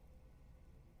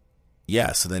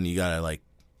yeah, so then you gotta like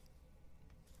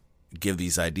give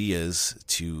these ideas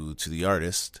to the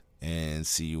artist and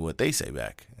see what they say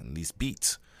back, and these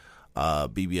beats.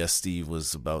 BBS Steve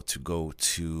was about to go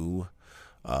to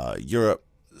Europe,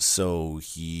 so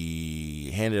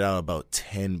he handed out about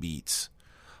 10 beats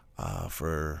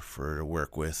for to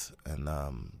work with, and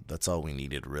that's all we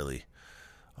needed, really.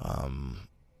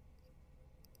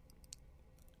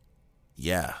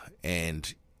 Yeah,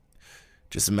 and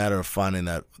just a matter of finding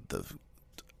that.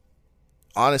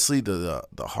 Honestly, the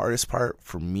hardest part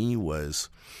for me was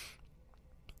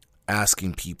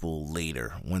asking people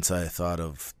later, once I thought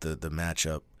of the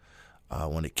matchup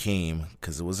when it came,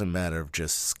 because it wasn't a matter of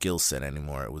just skill set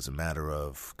anymore. It was a matter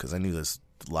of, because I knew there's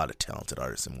a lot of talented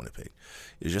artists in Winnipeg.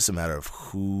 It was just a matter of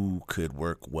who could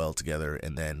work well together,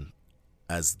 and then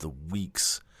as the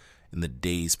weeks and the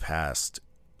days passed,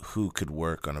 who could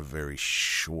work on a very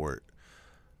short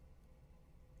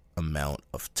amount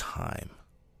of time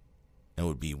and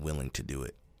would be willing to do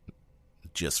it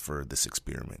just for this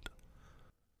experiment.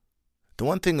 The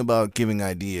one thing about giving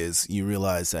ideas, you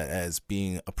realize that as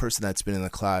being a person that's been in the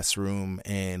classroom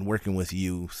and working with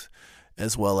youth,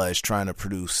 as well as trying to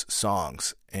produce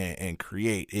songs and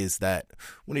create, is that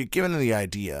when you're given the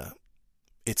idea,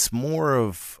 it's more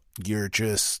of you're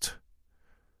just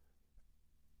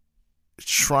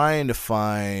trying to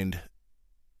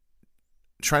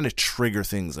trigger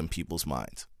things in people's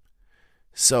minds.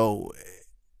 So,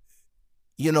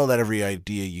 you know that every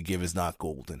idea you give is not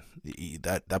golden.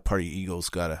 That part of your ego's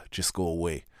gotta just go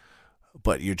away.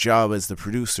 But your job as the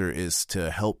producer is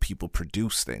to help people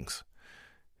produce things.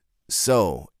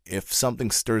 So, if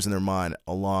something stirs in their mind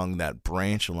along that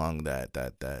branch, along that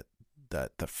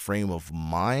frame of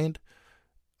mind,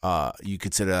 you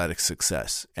consider that a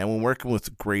success. And when working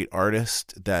with great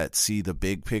artists that see the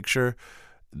big picture,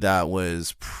 that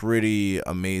was pretty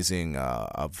amazing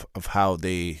of how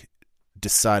they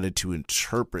decided to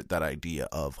interpret that idea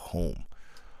of home.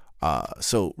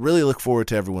 So really look forward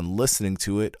to everyone listening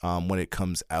to it when it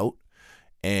comes out.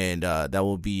 And that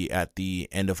will be at the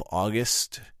end of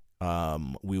August.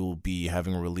 We will be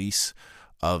having a release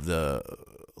of the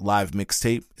live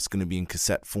mixtape. It's going to be in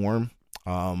cassette form.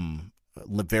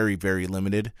 very, very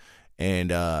limited.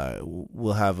 And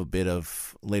we'll have a bit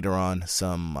of, later on,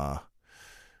 some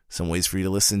ways for you to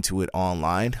listen to it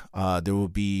online. There will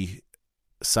be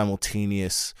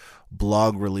simultaneous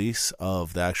blog release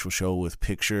of the actual show with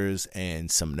pictures and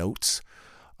some notes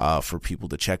for people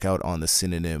to check out on the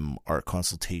Synonym Art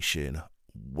Consultation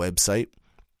website.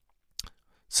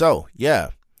 So, yeah.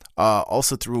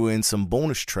 Also threw in some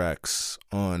bonus tracks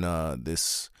on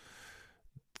this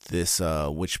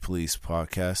Witch Police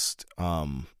podcast.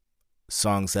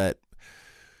 Songs that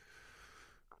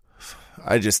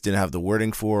I just didn't have the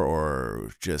wording for,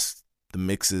 or just the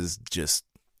mixes, just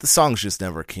the songs just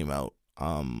never came out.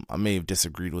 I may have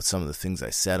disagreed with some of the things I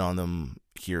said on them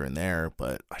here and there,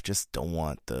 but I just don't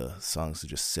want the songs to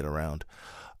just sit around.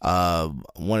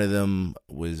 One of them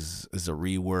is a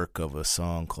rework of a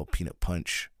song called Peanut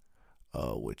Punch,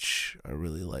 which I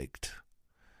really liked,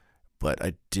 but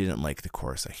I didn't like the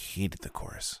chorus. I hated the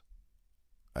chorus.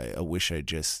 I wish I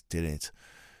just didn't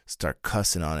start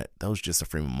cussing on it. That was just a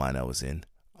frame of mind I was in.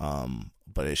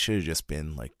 But it should have just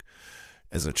been like,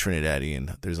 as a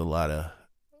Trinidadian, there's a lot of,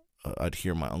 I'd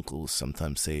hear my uncles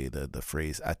sometimes say the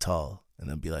phrase "atol," and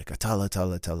they'd be like "atol,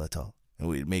 atol, atol, atol," and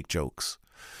we'd make jokes,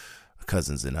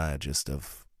 cousins and I, just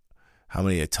of how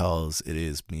many atols it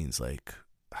is means like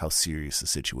how serious the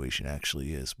situation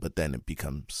actually is. But then it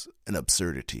becomes an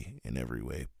absurdity in every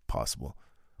way possible.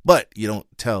 But you don't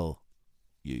tell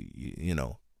you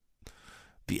know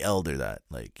the elder that,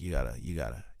 like, you gotta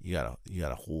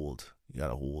hold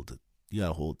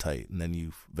tight, and then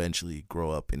you eventually grow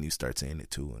up and you start saying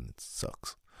it too, and it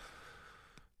sucks.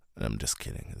 And I'm just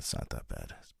kidding, it's not that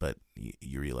bad, but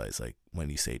you realize, like,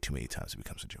 when you say it too many times, it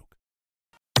becomes a joke.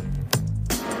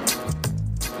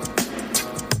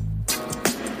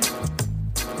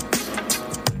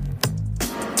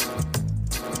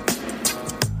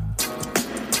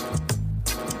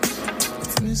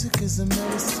 Music is a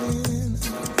medicine.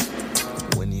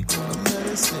 When you gonna let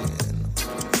us in?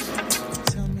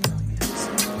 Tell me, are you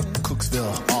listening?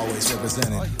 Cooksville, always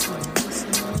represented.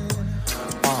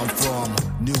 I'm from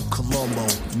New Colombo,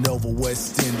 Nova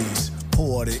West Indies,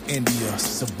 Port of India,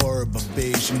 suburb of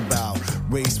Beijing Bao.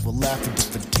 Race for laughing,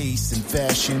 different tastes and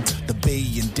fashion. The bay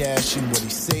and dashing, what he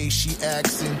say, she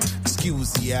axing.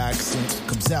 Excuse the accent,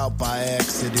 comes out by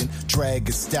accident. Drag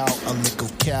it stout, a little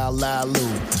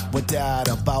calalu. Without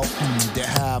about, they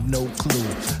have no clue.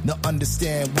 No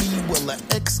understand, we will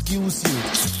excuse you.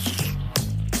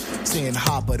 Saying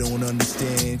hop, I don't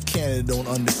understand. Canada don't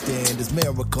understand. Does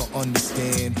America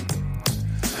understand?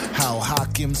 How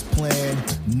Hakim's plan,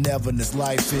 never in his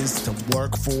life is to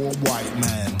work for a white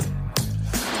man.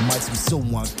 Might be so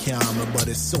uncommon, but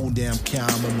it's so damn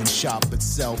common when shop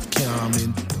itself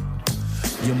common.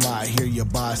 You might hear your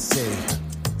boss say,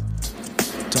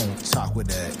 don't talk with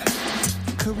that.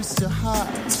 Curry's still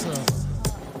hot, so.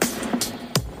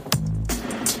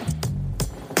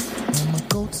 And my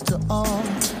goats to all.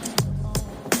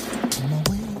 My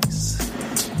ways,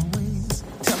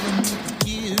 telling me to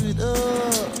give it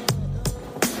up.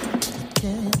 You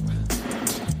can't,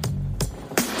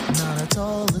 not at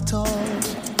all,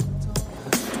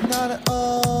 not at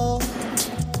all.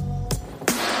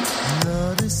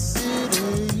 Love this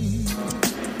city,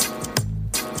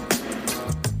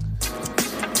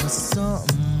 but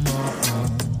something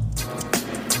wrong.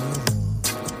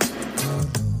 Good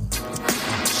Lord.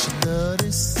 She love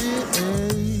this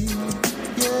city.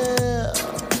 Yeah,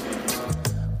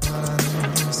 but I know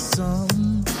there's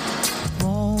something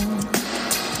wrong.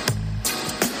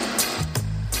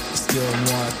 Still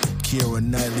want Keira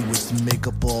Knightley with some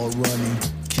makeup all running.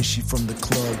 Kiss you from the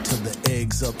club till the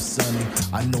eggs up sunny.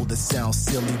 I know that sounds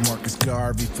silly, Marcus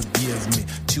Garvey, forgive me.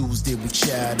 Tuesday we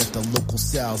chat at the local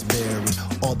Salisbury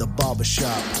or the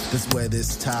barbershop. That's where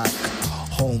this talk.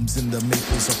 Homes in the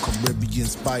maples of Caribbean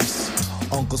spice.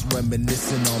 Uncles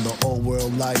reminiscing on the old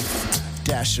world life.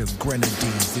 Dash of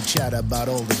grenadines, they chat about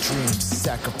all the dreams.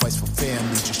 Sacrifice for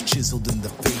family, just chiseled in the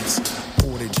face.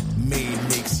 Portage, Maine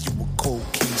makes you a cold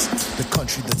case. The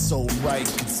country that's so right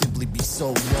can simply be so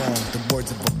wrong. The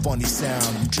words of a funny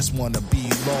sound, you just wanna be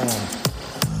long.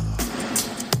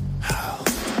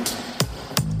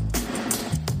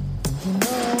 You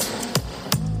know,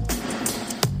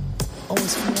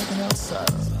 always feel like an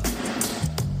outsider.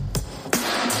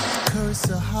 Curse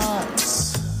the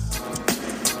hearts.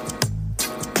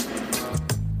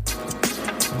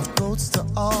 My goats to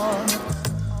all.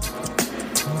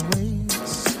 My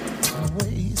ways,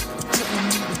 telling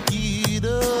me to get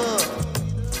up.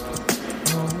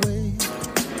 No way,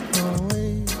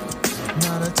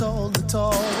 not at all,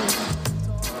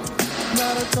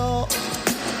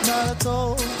 not at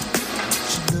all.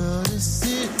 She loves this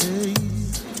city.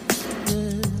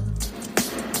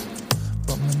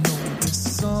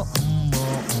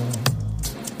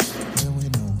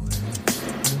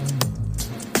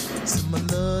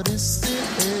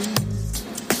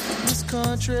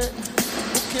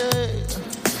 okay,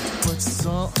 but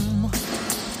something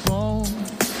wrong,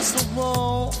 so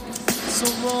wrong, so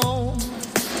wrong.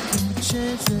 Can we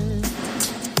change it?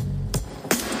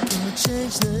 Can we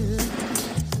change it?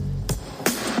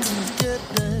 Can we get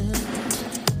there?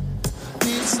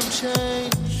 Need some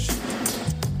change,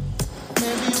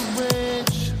 maybe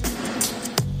arrange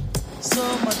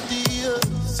some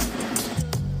ideas.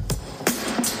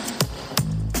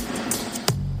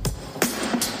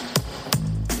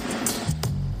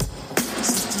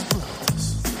 Sister brothers,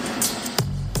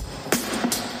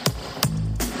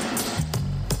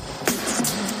 get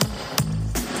some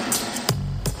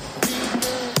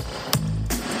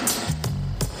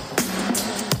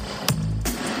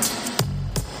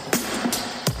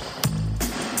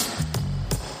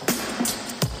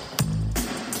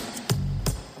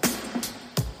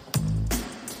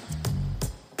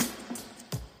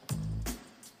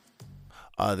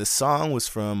The song was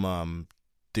from,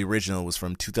 the original was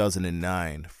from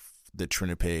 2009, the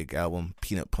Trinipeg album,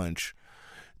 Peanut Punch.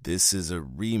 This is a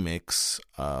remix,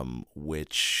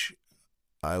 which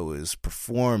I was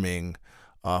performing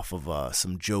off of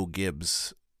some Joe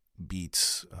Gibbs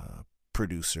Beats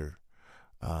producer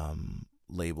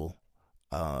label.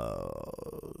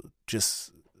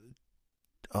 Just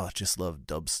love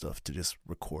dub stuff to just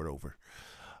record over.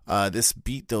 This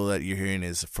beat, though, that you're hearing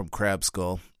is from Crab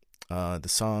Skull. The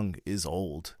song is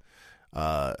old.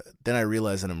 Then I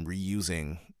realized that I'm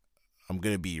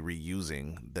going to be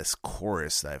reusing this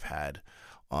chorus that I've had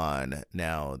on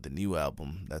now the new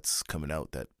album that's coming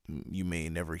out that you may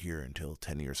never hear until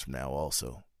 10 years from now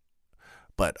also.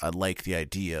 But I like the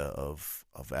idea of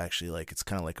actually, like, it's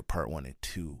kind of like a part 1 and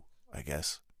 2, I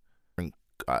guess.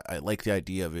 I like the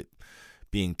idea of it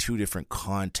being two different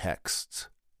contexts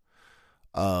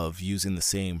of using the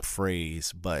same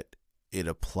phrase, but it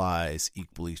applies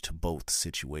equally to both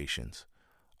situations.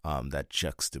 That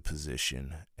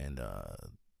juxtaposition and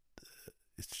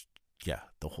it's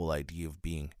the whole idea of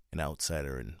being an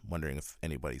outsider and wondering if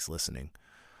anybody's listening.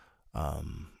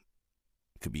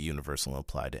 Could be universal and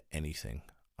apply to anything.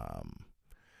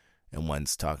 And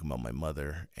one's talking about my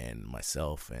mother and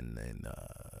myself, and then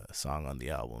a song on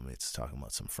the album, it's talking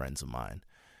about some friends of mine,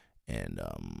 and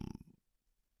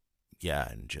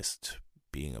and just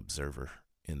being observer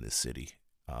in the city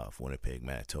of Winnipeg,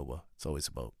 Manitoba. It's always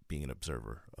about being an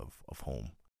observer of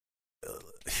home.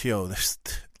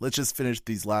 Let's just finish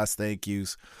these last thank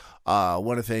yous. I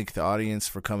want to thank the audience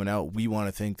for coming out. We want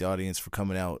to thank the audience for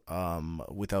coming out.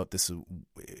 Without this,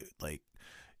 like,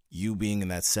 you being in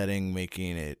that setting,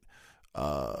 making it,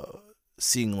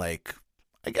 seeing, like,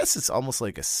 I guess it's almost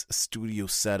like a studio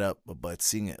setup, but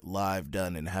seeing it live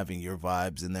done and having your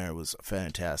vibes in there was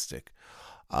fantastic.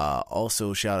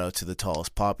 Also, shout out to the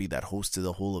Tallest Poppy that hosted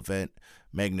the whole event.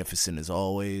 Magnificent as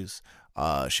always.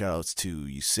 Shout outs to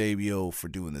Eusebio for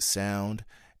doing the sound,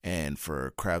 and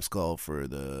for Crab Skull for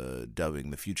the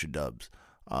dubbing, the future dubs.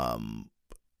 Until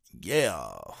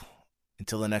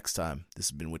the next time, this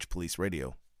has been Witch Police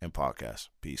Radio and Podcast.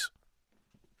 Peace.